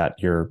a nice chat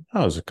here. It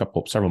was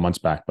several months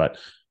back, but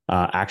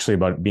actually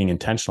about being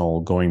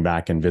intentional, going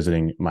back and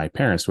visiting my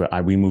parents.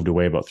 We moved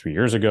away about 3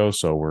 years ago,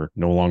 so we're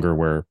no longer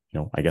where,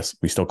 I guess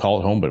we still call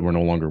it home, but we're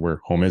no longer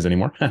where home is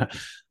anymore.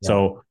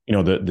 So,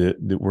 we're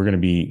going to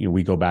be,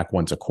 we go back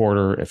once a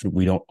quarter. If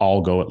we don't all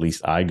go, at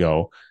least I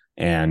go,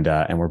 and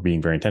we're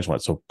being very intentional.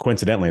 So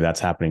coincidentally, that's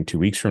happening 2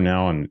 weeks from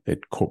now, and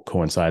it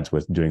coincides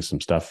with doing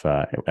some stuff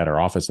at our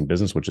office and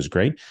business, which is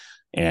great.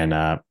 And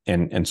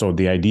so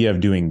the idea of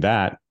doing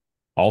that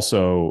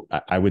also,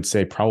 I would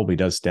say, probably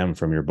does stem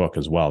from your book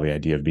as well. The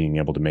idea of being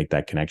able to make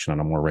that connection on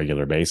a more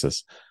regular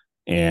basis.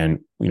 And,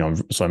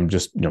 so I'm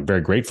just,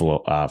 very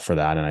grateful for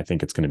that. And I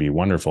think it's going to be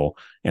wonderful.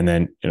 And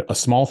then a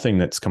small thing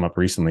that's come up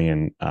recently,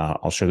 and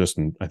I'll share this,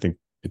 and I think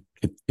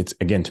it's,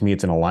 again, to me,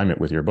 it's in alignment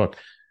with your book.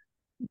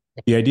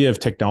 The idea of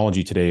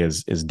technology today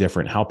is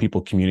different. How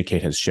people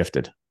communicate has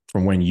shifted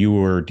from when you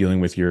were dealing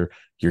with your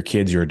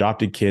kids, your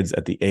adopted kids,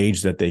 at the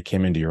age that they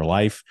came into your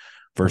life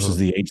versus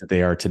the age that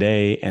they are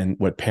today. And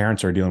what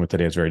parents are dealing with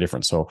today is very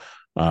different. So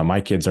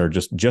my kids are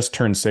just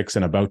turned 6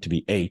 and about to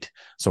be 8.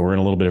 So we're in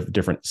a little bit of a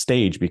different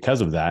stage because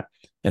of that.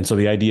 And so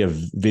the idea of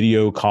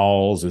video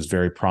calls is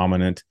very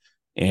prominent.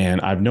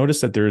 And I've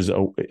noticed that there's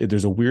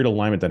a weird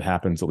alignment that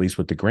happens, at least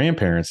with the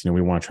grandparents. We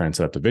want to try and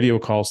set up the video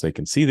call so they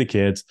can see the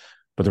kids.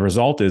 But the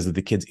result is that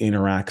the kids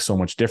interact so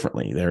much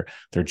differently.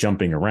 They're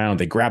jumping around.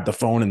 They grab the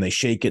phone and they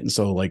shake it, and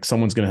so like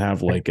someone's going to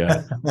have like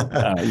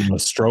a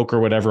stroke or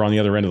whatever on the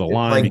other end of the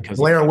line, like because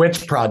Blair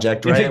Witch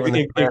Project, right?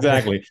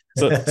 Exactly.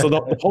 So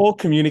the whole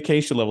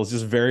communication level is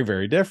just very,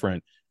 very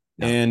different.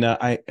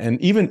 Yeah.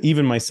 And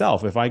even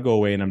myself, if I go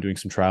away and I'm doing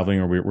some traveling,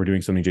 or we're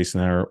doing something,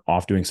 Jason and I are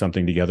off doing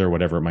something together,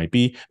 whatever it might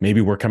be. Maybe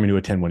we're coming to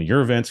attend one of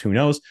your events. Who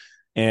knows?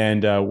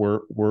 And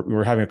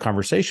we're having a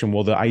conversation.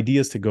 Well, the idea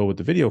is to go with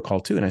the video call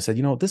too. And I said,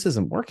 this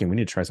isn't working. We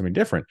need to try something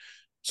different.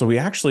 So we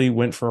actually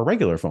went for a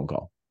regular phone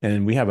call.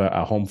 And we have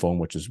a home phone,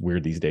 which is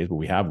weird these days, but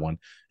we have one.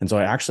 And so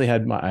I actually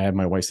had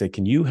my wife say,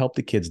 can you help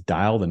the kids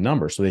dial the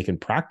number so they can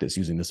practice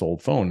using this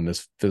old phone and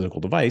this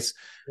physical device?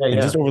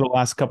 And just over the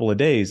last couple of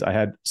days, I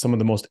had some of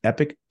the most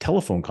epic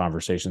telephone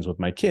conversations with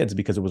my kids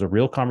because it was a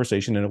real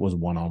conversation and it was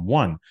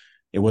one-on-one.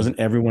 It wasn't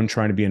everyone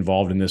trying to be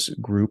involved in this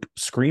group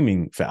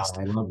screaming fest.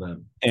 I love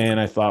that. And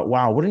I thought,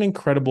 wow, what an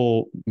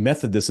incredible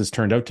method this has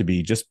turned out to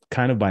be, just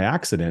kind of by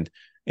accident.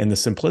 And the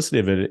simplicity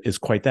of it is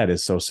quite that.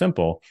 It's so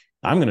simple.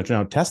 I'm going to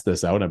now test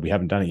this out. And we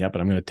haven't done it yet,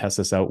 but I'm going to test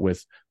this out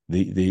with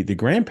the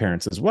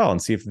grandparents as well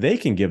and see if they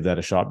can give that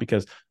a shot,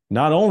 because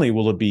not only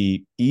will it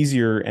be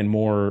easier and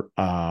more,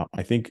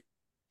 I think,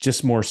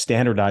 just more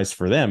standardized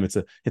for them. It's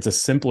a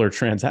simpler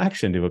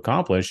transaction to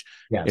accomplish.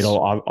 Yes.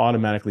 It'll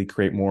automatically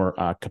create more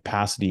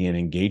capacity and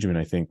engagement,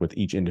 I think, with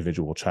each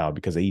individual child,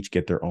 because they each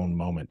get their own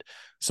moment.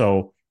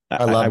 So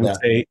I would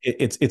say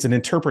it's an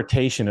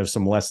interpretation of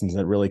some lessons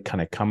that really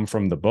kind of come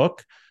from the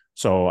book.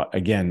 So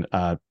again,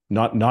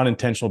 not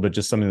intentional, but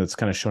just something that's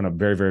kind of shown up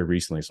very, very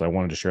recently. So I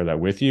wanted to share that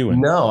with you.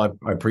 And no,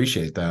 I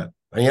appreciate that.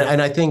 And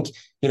I think,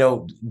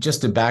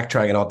 just to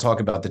backtrack, and I'll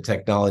talk about the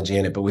technology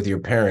in it, but with your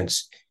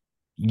parents,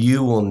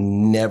 you will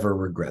never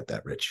regret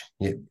that, Rich.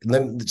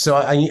 So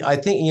I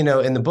think,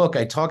 in the book,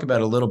 I talk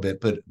about it a little bit,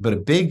 but a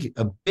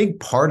big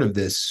part of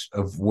this,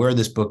 of where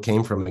this book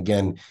came from,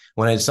 again,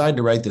 when I decided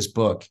to write this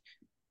book,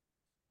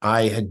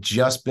 I had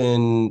just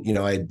been,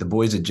 the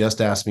boys had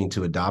just asked me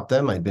to adopt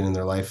them. I'd been in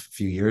their life a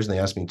few years and they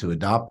asked me to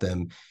adopt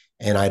them.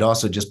 And I'd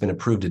also just been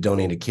approved to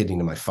donate a kidney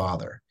to my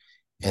father.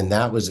 And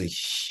that was a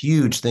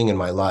huge thing in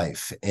my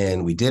life.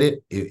 And we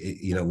did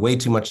it, way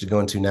too much to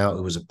go into now.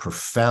 It was a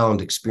profound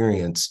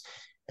experience.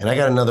 And I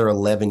got another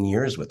 11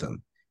 years with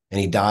him. And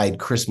he died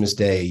Christmas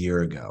Day a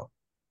year ago.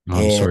 Oh,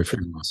 I'm sorry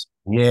for your loss.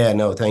 Yeah,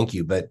 no, thank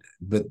you. But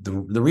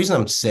the reason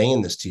I'm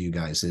saying this to you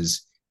guys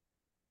is,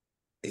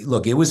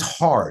 look, it was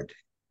hard.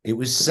 It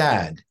was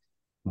sad,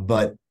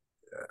 but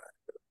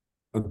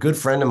a good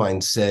friend of mine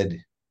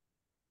said,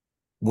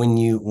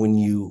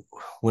 when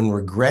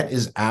regret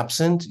is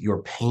absent,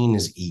 your pain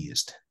is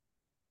eased.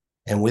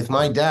 And with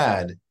my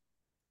dad,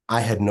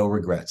 I had no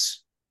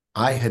regrets.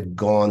 I had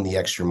gone the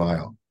extra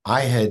mile.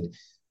 I had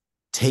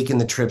taken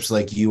the trips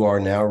like you are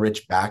now,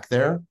 Rich, back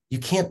there. You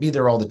can't be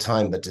there all the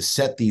time, but to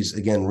set these,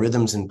 again,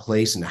 rhythms in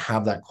place and to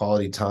have that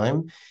quality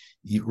time,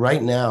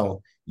 right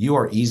now, you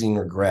are easing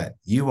regret.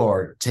 You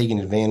are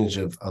taking advantage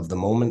of the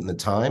moment and the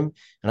time.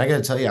 And I got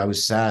to tell you, I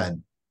was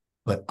sad,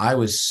 but I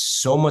was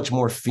so much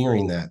more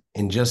fearing that.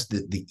 And just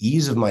the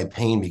ease of my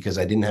pain, because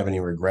I didn't have any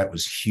regret,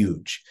 was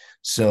huge.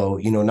 So,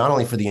 not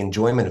only for the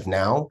enjoyment of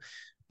now,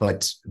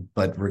 but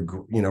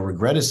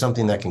regret is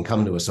something that can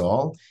come to us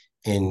all.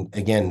 And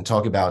again,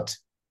 talk about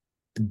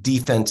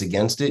defense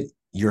against it.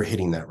 You're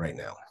hitting that right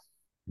now.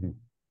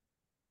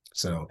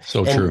 So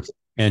true.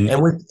 And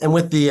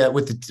with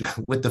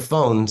the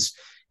phones,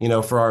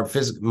 for our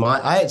physical,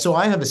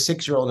 I have a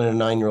 6-year-old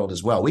and a 9-year-old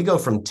as well. We go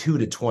from 2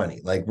 to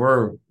 20. Like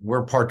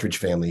we're partridge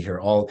family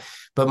here.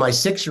 But my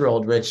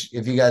 6-year-old, Rich,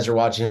 if you guys are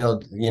watching, he'll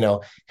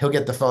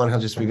get the phone. He'll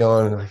just be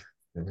going like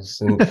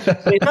this, and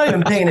he's not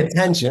even paying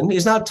attention.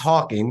 He's not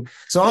talking.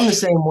 So I'm the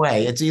same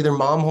way. It's either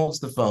mom holds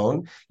the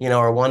phone,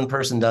 or one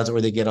person does it, or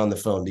they get on the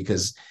phone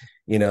because,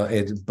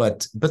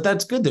 but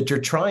that's good that you're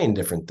trying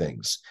different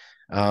things.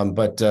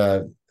 But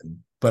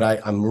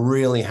I'm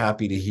really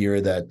happy to hear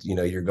that,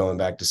 you're going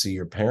back to see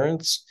your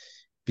parents,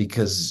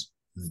 because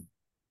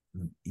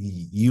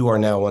you are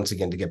now, once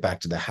again, to get back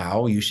to the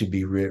how, you should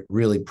be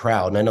really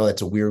proud. And I know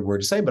that's a weird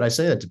word to say, but I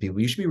say that to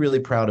people. You should be really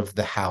proud of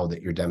the how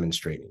that you're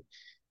demonstrating,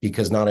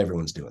 because not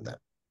everyone's doing that.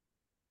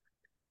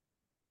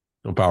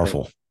 So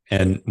powerful.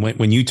 And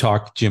when you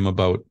talk, Jim,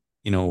 about,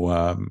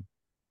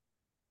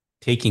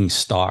 taking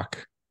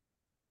stock,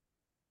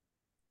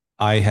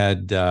 I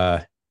had,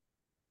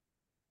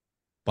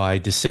 by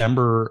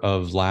December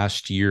of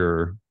last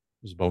year,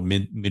 it was about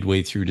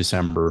midway through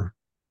December,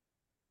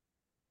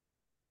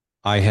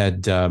 I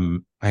had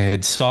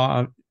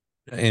saw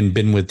and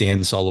been with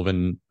Dan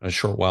Sullivan a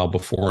short while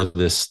before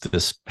this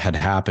had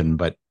happened,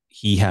 but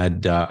he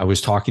had, I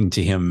was talking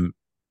to him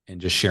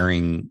and just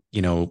sharing,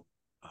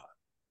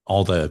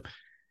 all the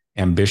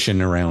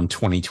ambition around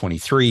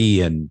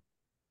 2023 and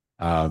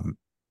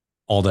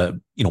all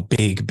the,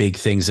 big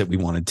things that we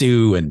want to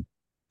do, and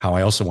how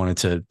I also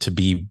wanted to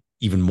be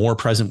even more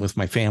present with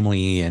my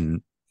family.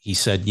 And he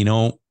said,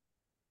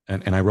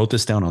 and I wrote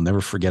this down, I'll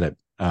never forget it.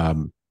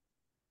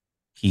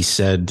 He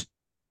said,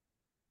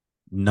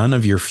 none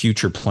of your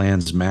future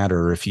plans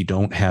matter if you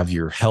don't have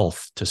your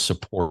health to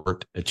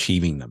support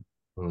achieving them.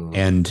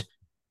 And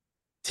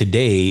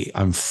today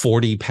I'm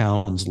 40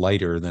 pounds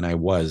lighter than I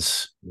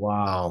was.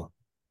 Wow.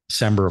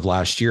 December of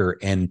last year.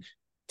 And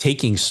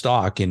taking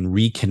stock and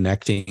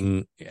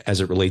reconnecting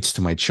as it relates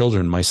to my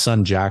children, my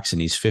son, Jackson,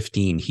 he's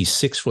 15, he's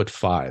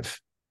 6'5".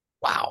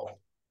 Wow.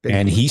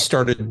 And he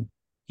started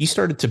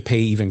to pay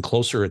even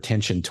closer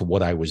attention to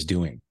what I was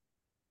doing.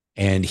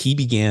 And he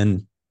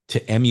began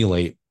to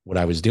emulate what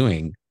I was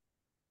doing.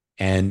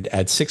 And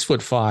at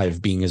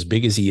 6'5", being as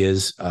big as he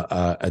is,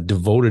 a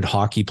devoted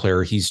hockey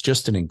player, he's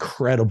just an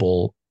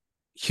incredible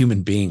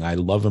human being. I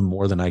love him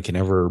more than I can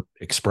ever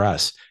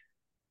express.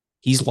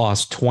 He's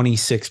lost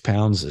 26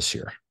 pounds this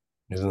year.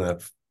 Isn't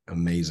that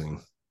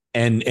amazing?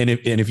 And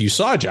if you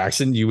saw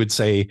Jackson, you would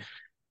say,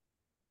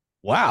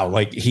 wow,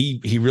 like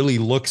he really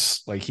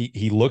looks like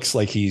he looks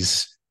like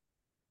he's,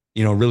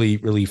 really,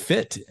 really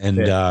fit. And,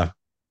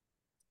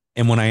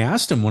 and when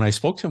I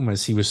spoke to him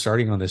as he was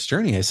starting on this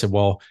journey, I said,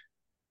 well,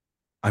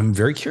 I'm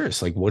very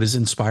curious, like, what is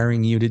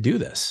inspiring you to do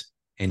this?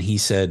 And he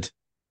said,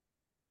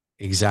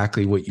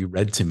 exactly what you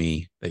read to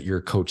me that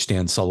your coach,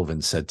 Dan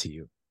Sullivan, said to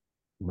you.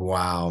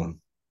 Wow.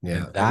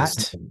 Yeah.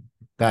 That's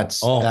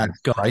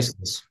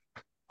priceless.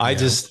 I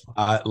just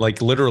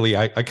like literally,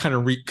 I kind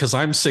of because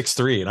I'm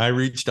 6'3" and I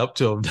reached up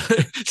to him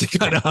to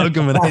kind of hug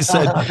him. And I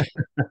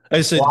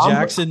said, well,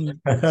 Jackson,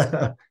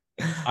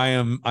 I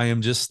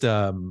am just,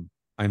 I'm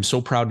so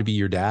proud to be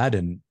your dad.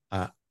 And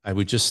I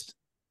would just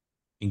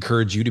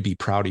encourage you to be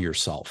proud of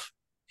yourself.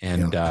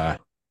 And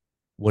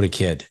what a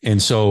kid.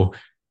 And so,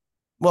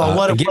 well,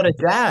 what a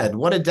dad!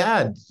 What a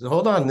dad!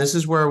 Hold on, this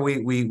is where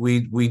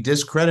we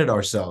discredit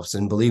ourselves.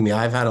 And believe me,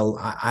 I've had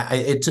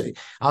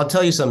I'll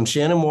tell you something.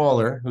 Shannon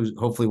Waller, who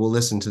hopefully will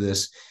listen to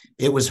this,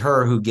 it was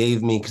her who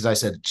gave me, because I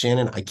said,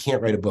 Shannon, I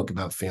can't write a book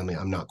about family.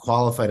 I'm not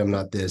qualified. I'm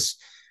not this.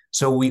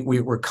 So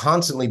we're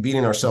constantly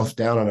beating ourselves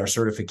down on our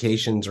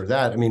certifications or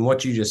that. I mean,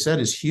 what you just said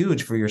is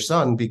huge for your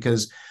son,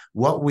 because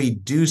what we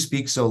do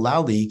speaks so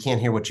loudly, you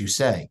can't hear what you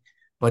say,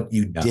 but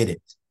you did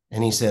it.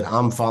 And he said,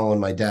 I'm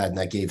following my dad. And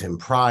that gave him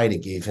pride.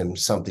 It gave him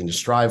something to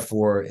strive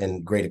for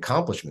and great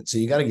accomplishment. So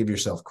you got to give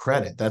yourself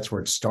credit. That's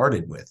where it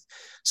started with.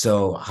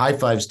 So high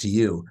fives to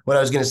you. What I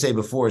was going to say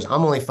before is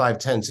I'm only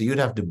 5'10", so you'd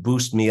have to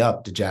boost me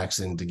up to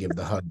Jackson to give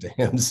the hug to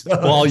him. So.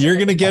 Well, you're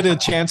going to get a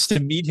chance to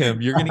meet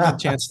him. You're going to get a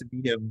chance to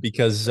meet him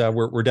because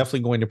we're definitely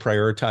going to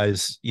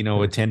prioritize,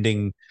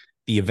 attending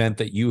the event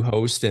that you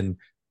host. And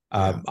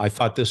I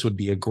thought this would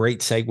be a great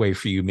segue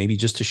for you, maybe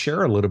just to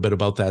share a little bit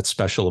about that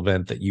special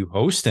event that you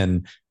host.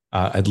 And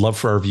I'd love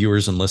for our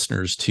viewers and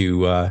listeners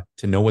to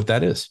know what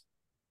that is.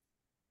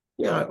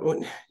 Yeah,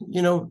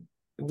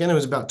 again, it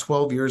was about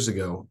 12 years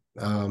ago.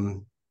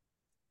 There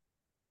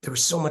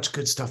was so much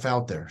good stuff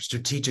out there.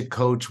 Strategic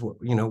Coach,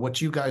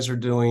 what you guys are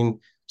doing,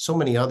 so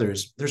many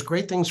others. There's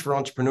great things for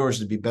entrepreneurs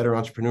to be better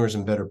entrepreneurs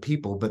and better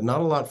people, but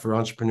not a lot for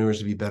entrepreneurs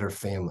to be better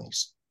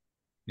families.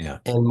 Yeah.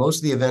 And most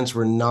of the events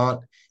were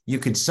not, you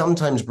could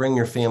sometimes bring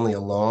your family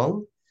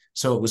along.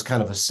 So it was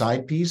kind of a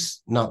side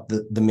piece, not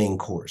the main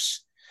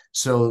course.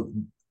 So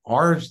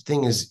our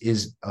thing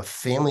is a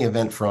family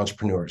event for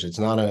entrepreneurs. It's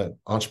not an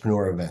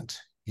entrepreneur event.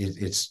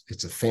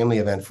 It's a family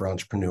event for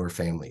entrepreneur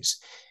families.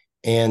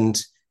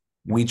 And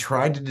we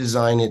tried to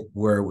design it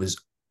where it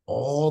was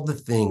all the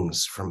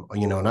things from,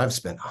 and I've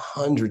spent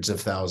hundreds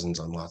of thousands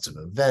on lots of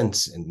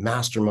events and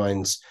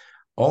masterminds,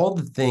 all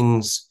the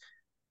things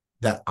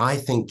that I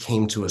think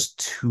came to us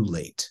too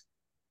late.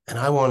 And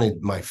I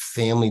wanted my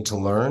family to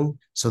learn.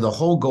 So the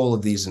whole goal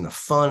of these in a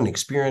fun,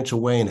 experiential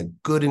way, in a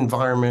good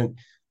environment,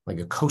 like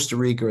a Costa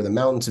Rica or the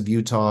mountains of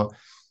Utah,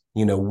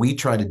 we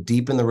try to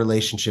deepen the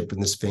relationship in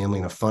this family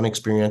in a fun,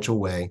 experiential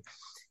way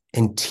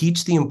and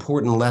teach the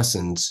important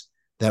lessons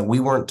that we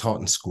weren't taught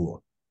in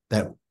school,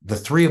 that the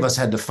three of us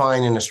had to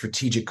find in a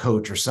strategic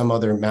coach or some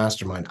other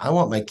mastermind. I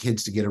want my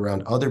kids to get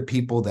around other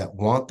people that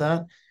want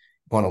to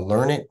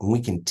learn it, and we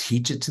can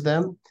teach it to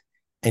them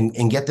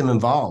and get them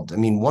involved. I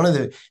mean, what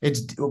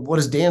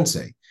does Dan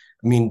say?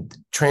 I mean,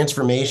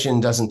 transformation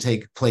doesn't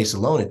take place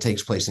alone. It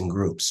takes place in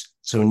groups.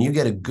 So when you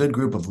get a good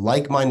group of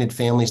like-minded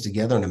families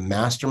together in a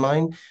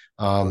mastermind,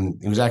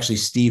 it was actually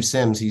Steve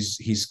Sims.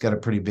 He's got a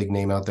pretty big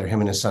name out there,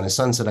 him and his son. His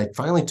son said, I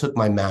finally took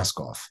my mask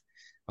off.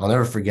 I'll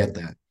never forget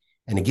that.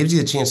 And it gives you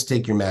the chance to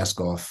take your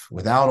mask off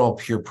without all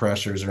peer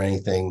pressures or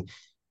anything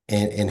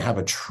and have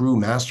a true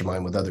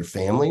mastermind with other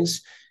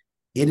families.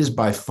 It is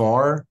by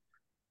far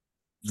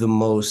the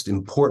most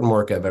important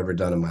work I've ever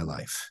done in my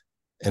life.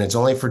 And it's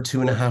only for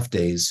 2.5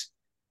 days.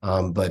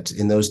 But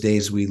in those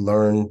days, we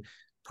learn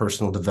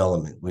personal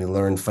development. We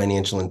learn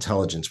financial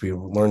intelligence. We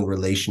learn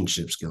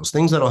relationship skills,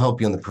 things that'll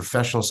help you on the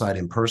professional side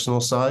and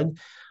personal side.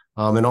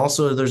 And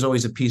also there's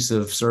always a piece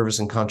of service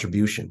and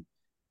contribution.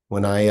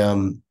 When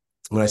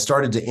I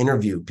started to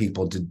interview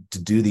people to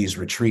do these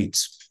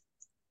retreats,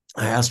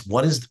 I asked,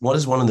 what is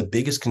one of the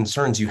biggest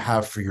concerns you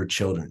have for your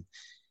children?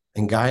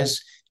 And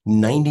guys,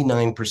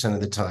 99% of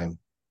the time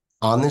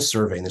on this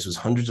survey, and this was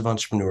hundreds of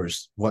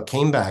entrepreneurs, what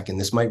came back, and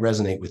this might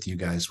resonate with you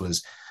guys,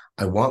 was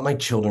I want my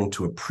children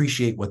to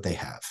appreciate what they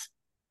have.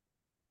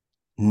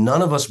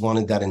 None of us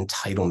wanted that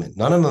entitlement.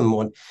 None of them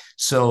want.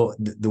 So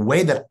the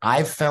way that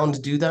I've found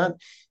to do that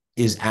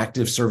is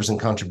active service and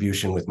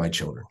contribution with my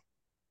children.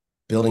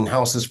 Building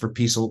houses for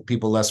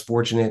people less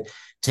fortunate,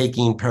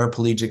 taking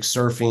paraplegics,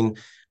 surfing.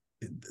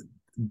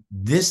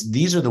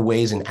 These are the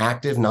ways in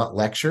active, not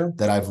lecture,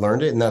 that I've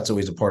learned it. And that's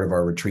always a part of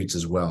our retreats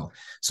as well.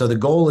 So the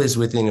goal is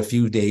within a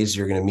few days,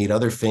 you're going to meet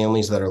other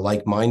families that are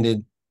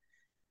like-minded.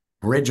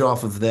 bridge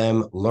off of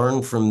them,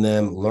 learn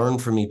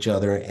from each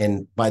other.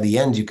 And by the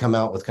end, you come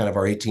out with kind of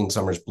our 18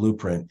 Summers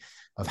blueprint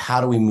of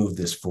how do we move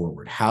this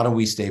forward? How do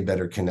we stay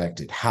better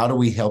connected? How do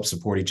we help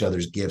support each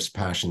other's gifts,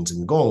 passions,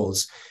 and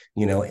goals?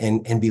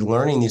 And be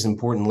learning these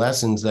important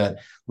lessons that,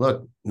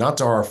 look, not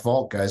to our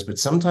fault, guys, but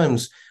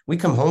sometimes we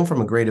come home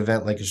from a great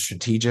event like a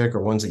strategic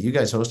or ones that you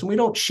guys host and we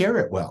don't share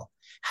it well.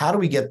 How do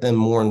we get them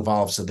more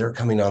involved so they're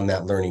coming on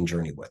that learning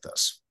journey with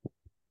us?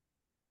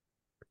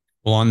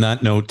 Well, on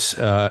that note,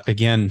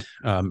 again,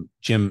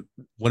 Jim,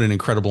 what an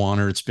incredible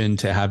honor it's been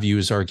to have you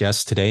as our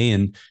guest today.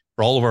 And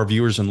for all of our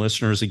viewers and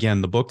listeners,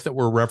 again, the book that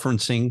we're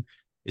referencing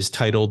is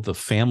titled The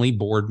Family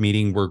Board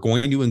Meeting. We're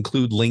going to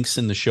include links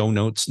in the show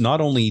notes,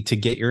 not only to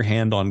get your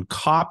hand on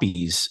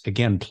copies,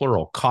 again,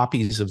 plural,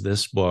 copies of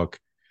this book,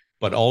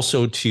 but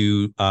also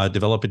to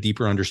develop a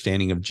deeper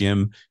understanding of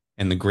Jim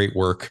and the great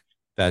work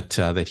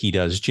that he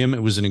does. Jim,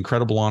 it was an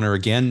incredible honor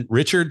again.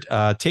 Richard,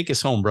 take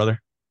us home,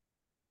 brother.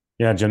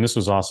 Yeah, Jim, this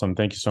was awesome.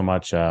 Thank you so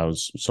much. I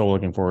was so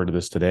looking forward to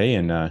this today,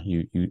 and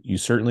you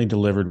certainly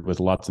delivered with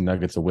lots of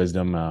nuggets of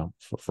wisdom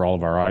for all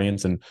of our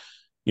audience. And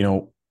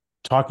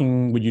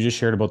talking what you just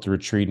shared about the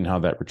retreat and how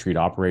that retreat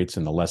operates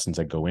and the lessons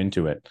that go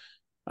into it,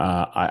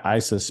 I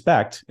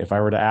suspect if I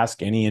were to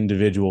ask any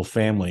individual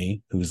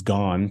family who's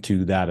gone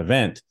to that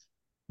event,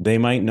 they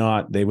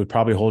would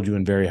probably hold you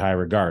in very high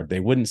regard.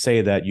 They wouldn't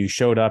say that you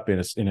showed up in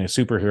a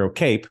superhero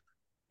cape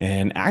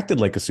and acted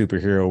like a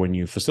superhero when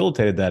you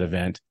facilitated that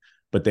event,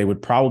 but they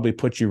would probably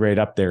put you right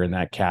up there in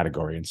that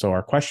category. And so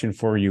our question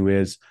for you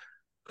is,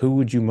 who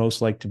would you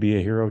most like to be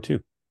a hero to?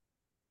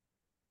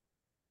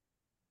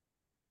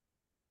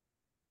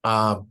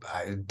 No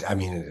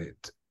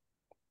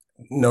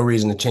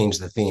reason to change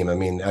the theme. I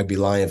mean, I'd be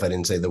lying if I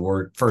didn't say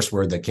the first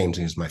word that came to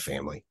me is my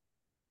family.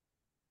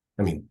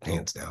 I mean,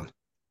 hands down.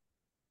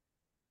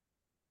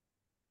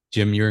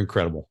 Jim, you're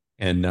incredible.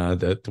 And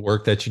the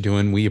work that you're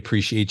doing, we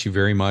appreciate you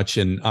very much.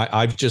 And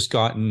I've just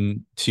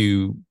gotten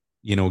to,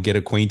 get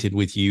acquainted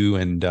with you,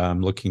 and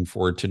I'm looking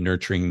forward to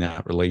nurturing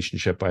that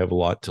relationship. I have a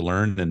lot to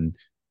learn, and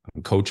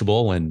I'm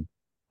coachable. And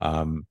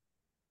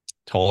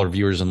to all our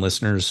viewers and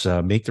listeners,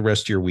 make the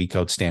rest of your week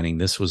outstanding.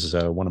 This was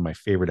one of my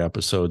favorite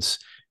episodes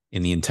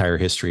in the entire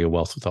history of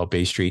Wealth Without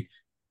Bay Street.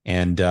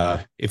 And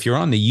if you're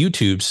on the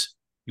YouTubes,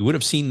 you would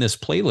have seen this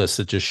playlist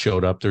that just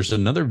showed up. There's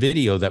another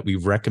video that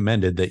we've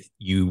recommended that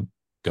you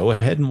go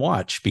ahead and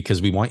watch, because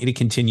we want you to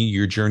continue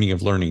your journey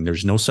of learning.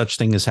 There's no such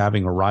thing as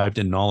having arrived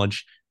in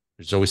knowledge.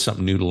 There's always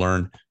something new to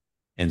learn.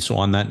 And so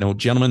on that note,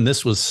 gentlemen,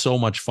 this was so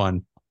much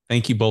fun.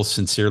 Thank you both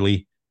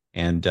sincerely,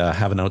 and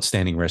have an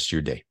outstanding rest of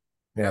your day.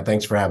 Yeah,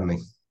 thanks for having me.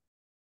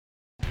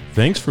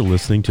 Thanks for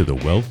listening to the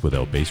Wealth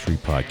Without Bay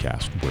Street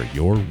podcast, where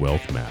your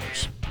wealth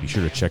matters. Be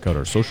sure to check out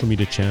our social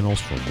media channels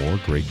for more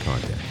great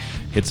content.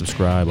 Hit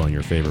subscribe on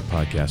your favorite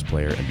podcast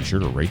player, and be sure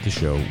to rate the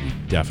show. We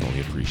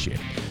definitely appreciate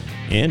it.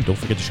 And don't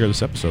forget to share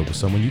this episode with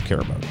someone you care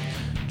about.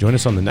 Join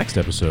us on the next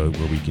episode,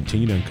 where we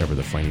continue to uncover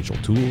the financial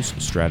tools,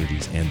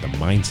 strategies, and the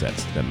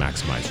mindsets that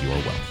maximize your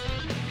wealth.